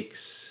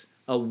takes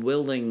a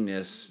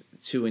willingness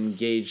to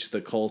engage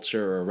the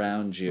culture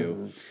around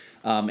you,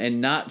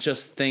 and not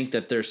just think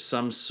that there's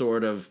some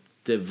sort of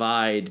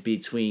divide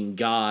between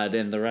God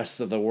and the rest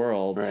of the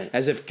world, right,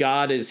 as if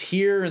God is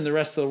here and the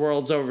rest of the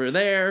world's over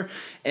there,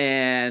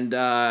 and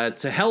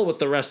to hell with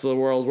the rest of the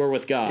world, we're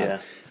with God.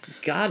 Yeah.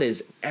 God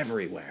is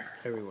everywhere.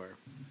 Everywhere.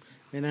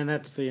 And then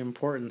that's the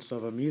importance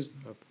of a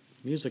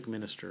music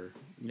minister,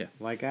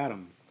 like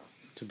Adam,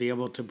 to be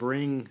able to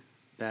bring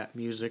that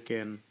music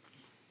in,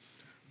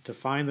 to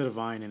find the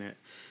divine in it.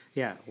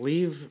 Yeah,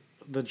 leave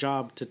the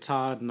job to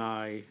Todd and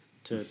I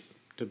to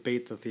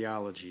debate the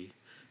theology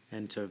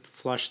and to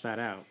flush that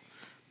out.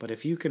 But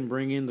if you can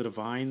bring in the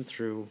divine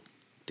through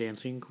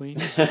Dancing Queen,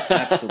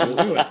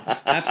 absolutely.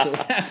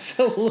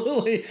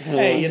 Absolutely.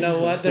 Hey, you know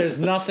what? There's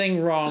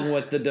nothing wrong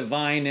with the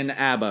divine in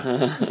ABBA.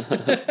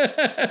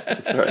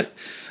 That's right.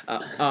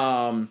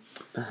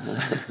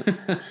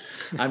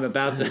 I'm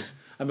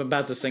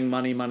about to sing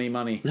Money, Money,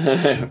 Money.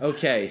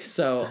 Okay,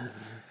 so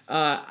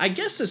I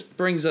guess this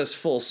brings us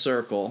full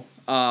circle.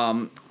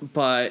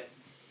 But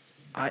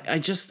I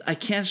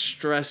can't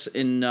stress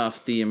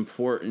enough the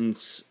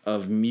importance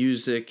of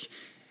music,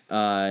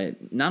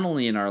 not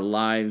only in our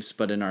lives,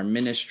 but in our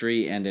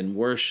ministry and in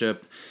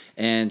worship.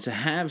 And to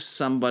have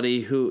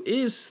somebody who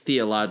is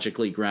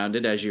theologically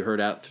grounded, as you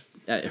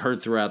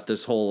heard throughout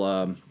this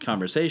whole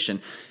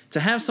conversation, to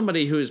have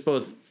somebody who is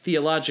both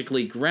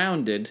theologically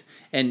grounded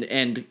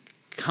and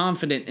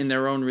confident in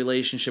their own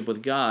relationship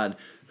with God,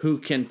 who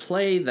can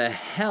play the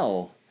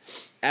hell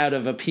out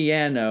of a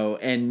piano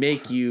and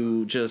make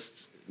you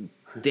just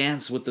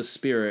dance with the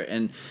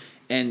Spirit.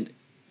 And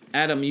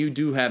Adam, you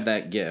do have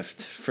that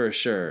gift for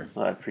sure.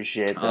 Well, I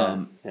appreciate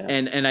that. Yeah.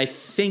 And I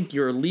think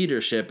your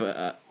leadership,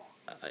 at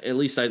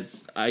least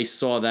I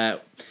saw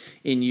that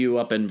in you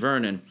up in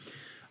Vernon.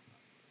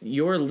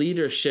 Your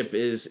leadership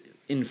is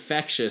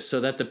infectious, so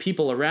that the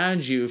people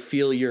around you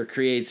feel your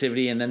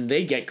creativity, and then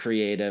they get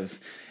creative.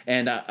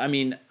 And I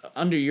mean,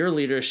 under your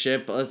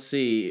leadership, let's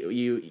see,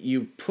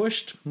 you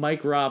pushed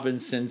Mike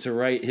Robinson to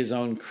write his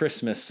own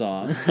Christmas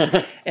song,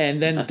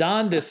 and then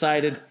Don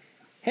decided,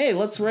 hey,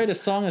 let's write a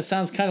song that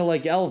sounds kind of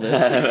like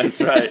Elvis.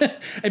 That's right.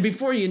 And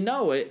before you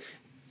know it,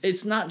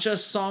 it's not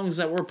just songs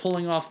that we're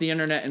pulling off the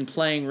internet and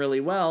playing really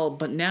well,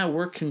 but now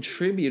we're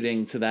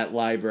contributing to that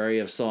library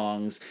of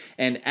songs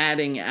and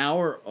adding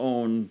our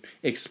own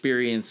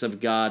experience of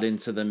God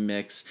into the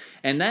mix.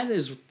 And that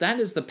is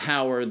the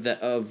power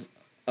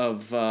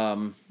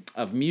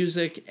of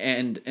music,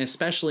 and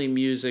especially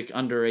music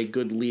under a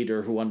good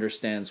leader who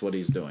understands what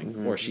he's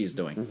doing or she's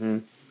doing. Mm-hmm.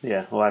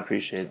 Yeah, well, I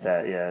appreciate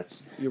that. Yeah,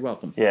 you're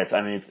welcome. Yeah,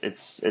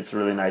 it's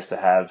really nice to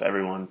have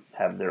everyone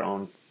have their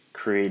own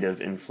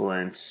creative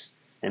influence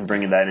and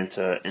bringing that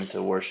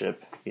into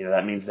worship.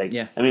 That means they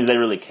Yeah. that means they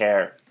really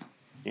care,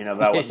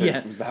 about what they're, Yeah.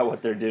 about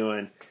what they're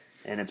doing,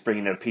 and it's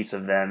bringing a piece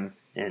of them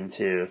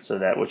into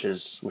which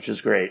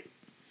is great.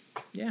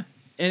 Yeah.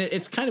 And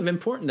it's kind of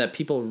important that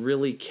people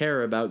really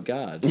care about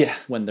God Yeah.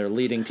 when they're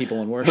leading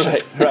people in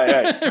worship.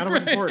 Right. Kind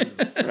of important.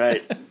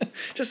 Right.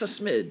 Just a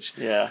smidge.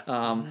 Yeah.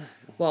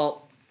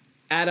 Well,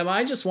 Adam,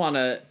 I just want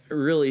to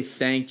really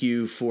thank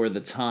you for the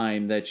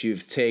time that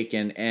you've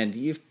taken, and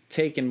you've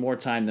taken more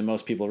time than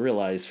most people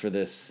realize for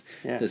this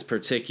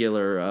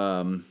particular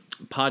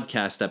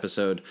podcast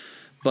episode.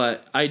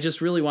 But I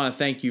just really want to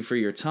thank you for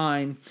your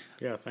time.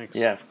 Yeah, thanks.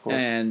 Yeah, of course.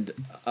 And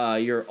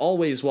you're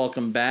always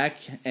welcome back,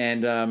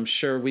 and I'm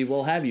sure we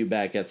will have you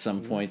back at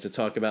some point to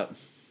talk about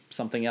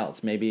something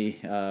else. Maybe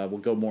we'll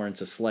go more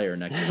into Slayer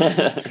next time.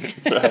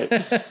 That's right.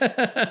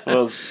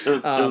 Well,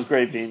 it was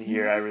great being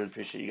here. I really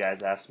appreciate you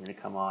guys asking me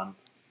to come on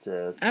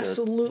to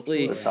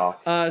Absolutely.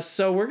 talk.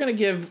 So we're gonna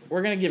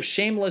give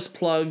shameless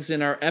plugs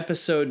in our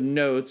episode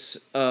notes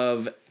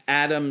of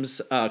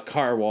Adam's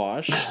car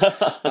wash,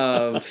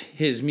 of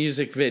his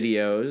music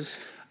videos,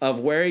 of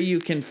where you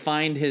can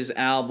find his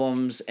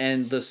albums,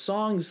 and the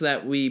songs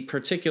that we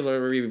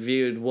particularly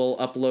reviewed we'll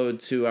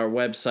upload to our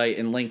website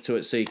and link to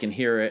it so you can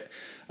hear it.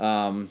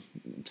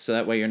 So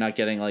that way you're not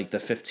getting like the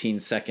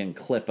 15-second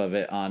clip of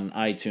it on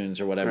iTunes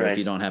or whatever if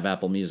you don't have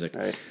Apple Music.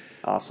 Right.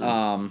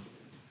 Awesome.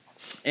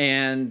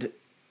 And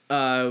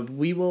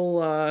we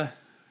will,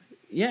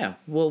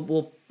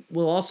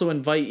 we'll also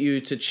invite you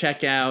to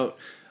check out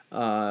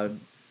our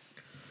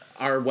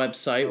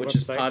website, which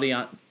is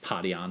Podion.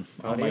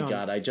 Oh my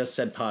God, I just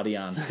said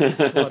Podion.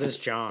 What is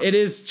John? It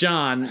is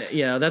John.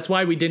 That's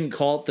why we didn't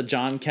call it the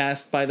John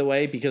Cast, by the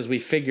way, because we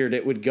figured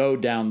it would go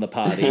down the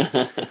potty.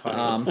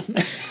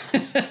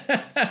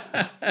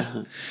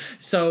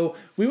 So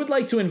we would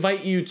like to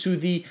invite you to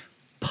the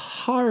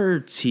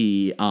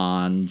Party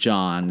on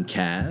John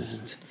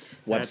Cast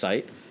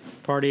website.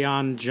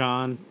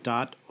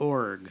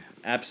 PartyOnJohn.org.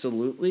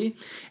 Absolutely.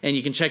 And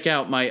you can check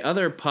out my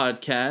other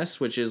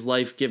podcast, which is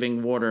Life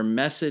Giving Water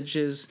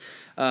Messages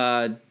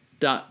 .org.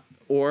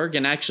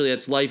 And actually,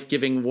 it's Life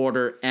Giving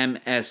Water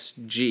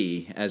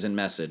MSG, as in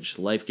message.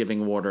 Life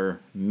Giving Water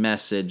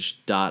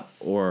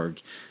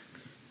Message.org.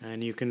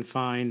 And you can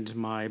find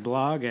my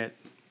blog at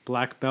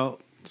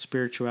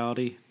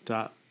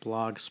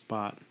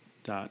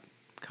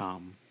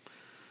blackbeltspirituality.blogspot.com.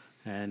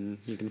 And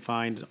you can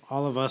find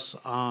all of us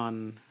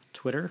on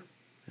Twitter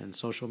and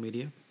social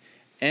media.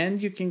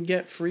 And you can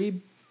get free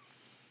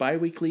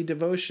bi-weekly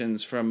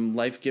devotions from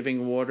Life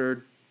Giving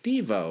Water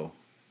Devo,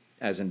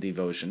 as in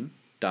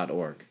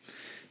devotion.org.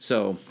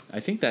 So I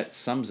think that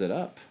sums it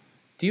up.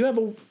 Do you have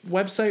a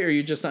website, or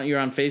you're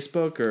on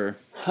Facebook, or?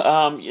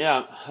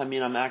 Yeah, I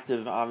mean, I'm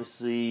active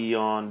obviously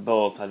on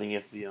both. I think you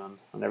have to be on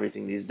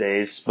everything these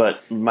days.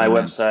 But my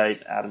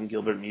website,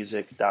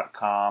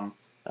 adamgilbertmusic.com,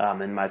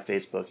 and my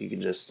Facebook, you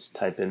can just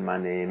type in my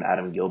name,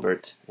 Adam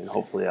Gilbert, and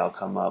hopefully I'll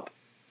come up.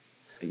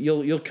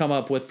 You'll come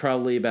up with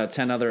probably about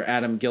 10 other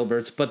Adam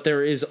Gilberts, but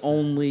there is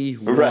only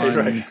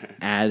one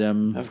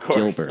Adam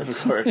Gilbert.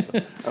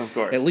 Of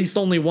course. At least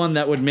only one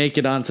that would make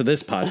it onto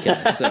this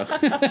podcast. So,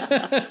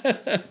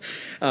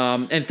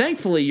 and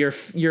thankfully,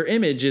 your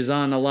image is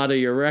on a lot of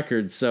your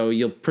records, so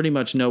you'll pretty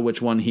much know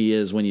which one he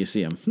is when you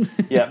see him.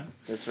 Yeah,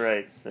 that's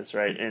right.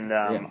 And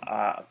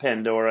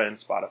Pandora and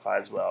Spotify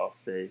as well.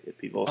 If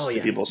people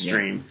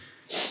stream.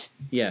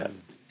 Yeah.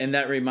 And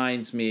that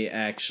reminds me,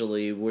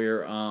 actually,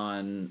 we're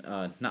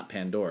on, not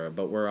Pandora,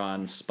 but we're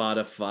on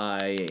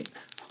Spotify,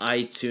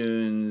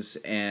 iTunes,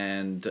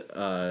 and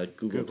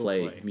Google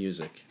Play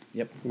Music.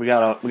 Yep. We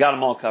got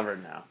them all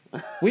covered now.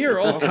 We are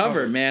all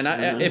covered, man.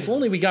 If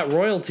only we got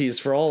royalties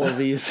for all of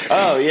these.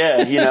 Oh, yeah.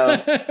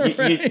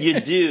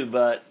 You do,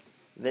 but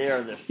they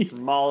are the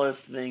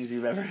smallest things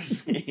you've ever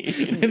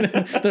seen.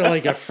 They're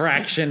like a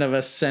fraction of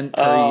a cent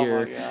per year.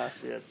 Oh, my gosh.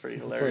 Yeah, it's pretty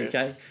hilarious.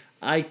 It's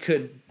like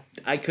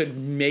I could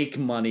make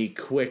money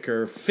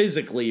quicker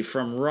physically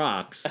from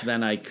rocks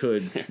than I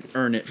could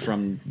earn it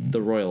from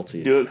the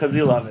royalties. Do it because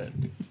you love it.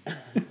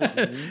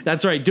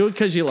 That's right. Do it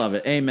because you love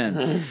it.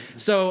 Amen.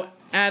 So,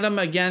 Adam,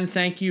 again,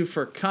 thank you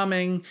for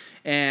coming.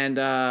 And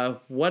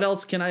what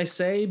else can I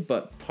say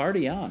but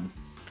party on?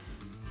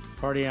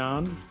 Party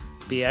on.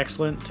 Be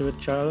excellent to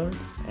each other.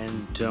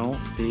 And don't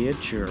be a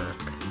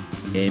jerk.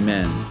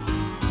 Amen.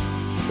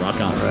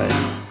 Rock on. All right.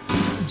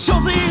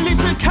 Josie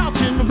leaves the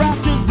couch and the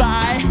rafters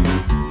by.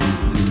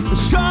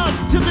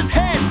 Shrugs to his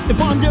head and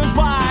wonders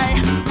why.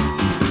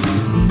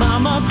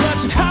 Mama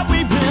questioned how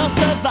we will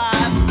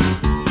survive.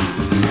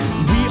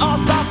 We all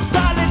stop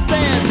silent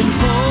stares and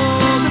full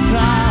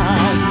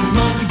replies.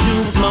 Monkey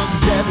do what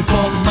monkeys every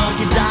before the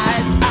monkey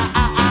dies.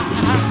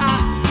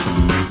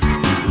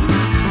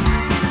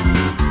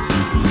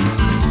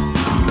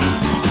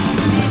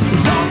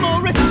 No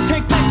more races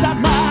take place at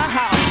my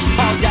house.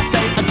 All yes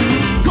they do.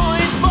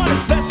 Going smart,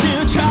 it's best to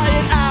try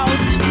it out.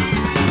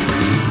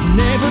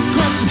 Neighbors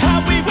question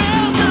how we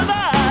will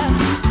survive.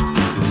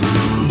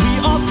 We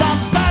all stop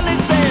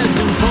silent stares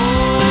and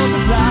full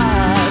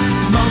replies.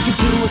 Monkey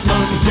do what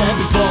monkey said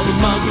before the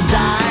monkey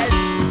dies.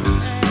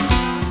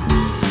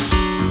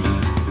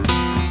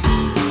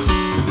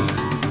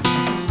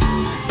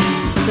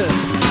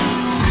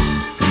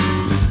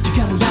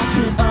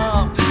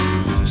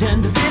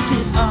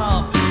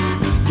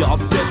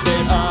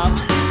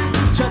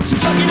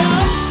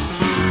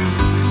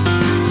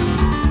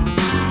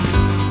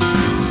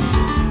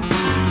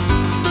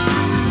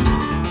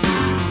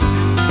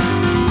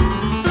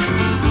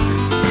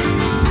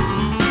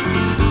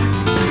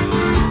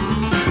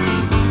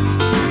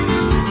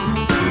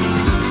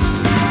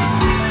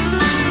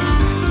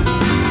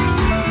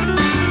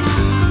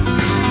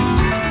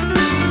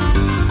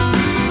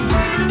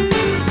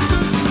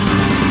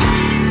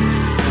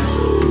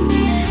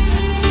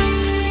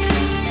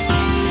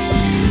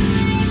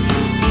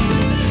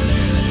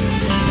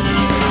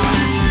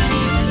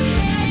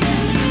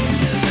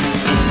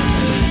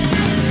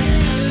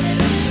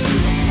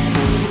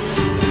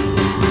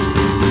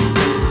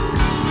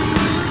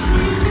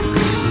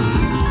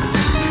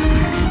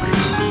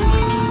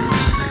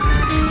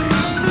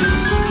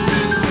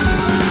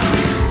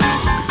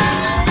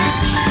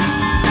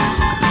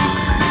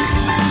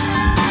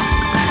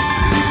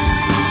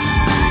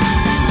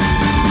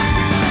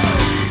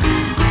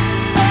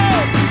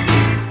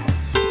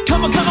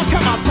 Oh,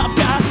 come on, tough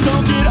guys,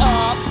 soak it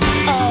up,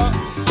 up.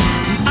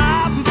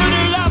 I prefer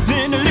to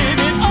loving to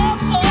living up,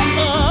 up,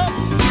 up.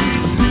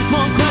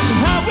 People question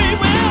how we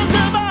will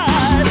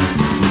survive.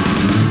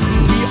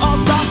 We all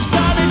stop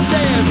beside these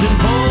stairs and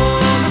full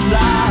of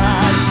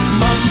lies.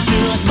 Monkey do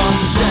it,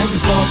 monkey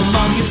second for the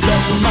monkey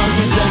special,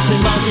 monkey sexy,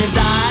 monkey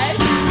die.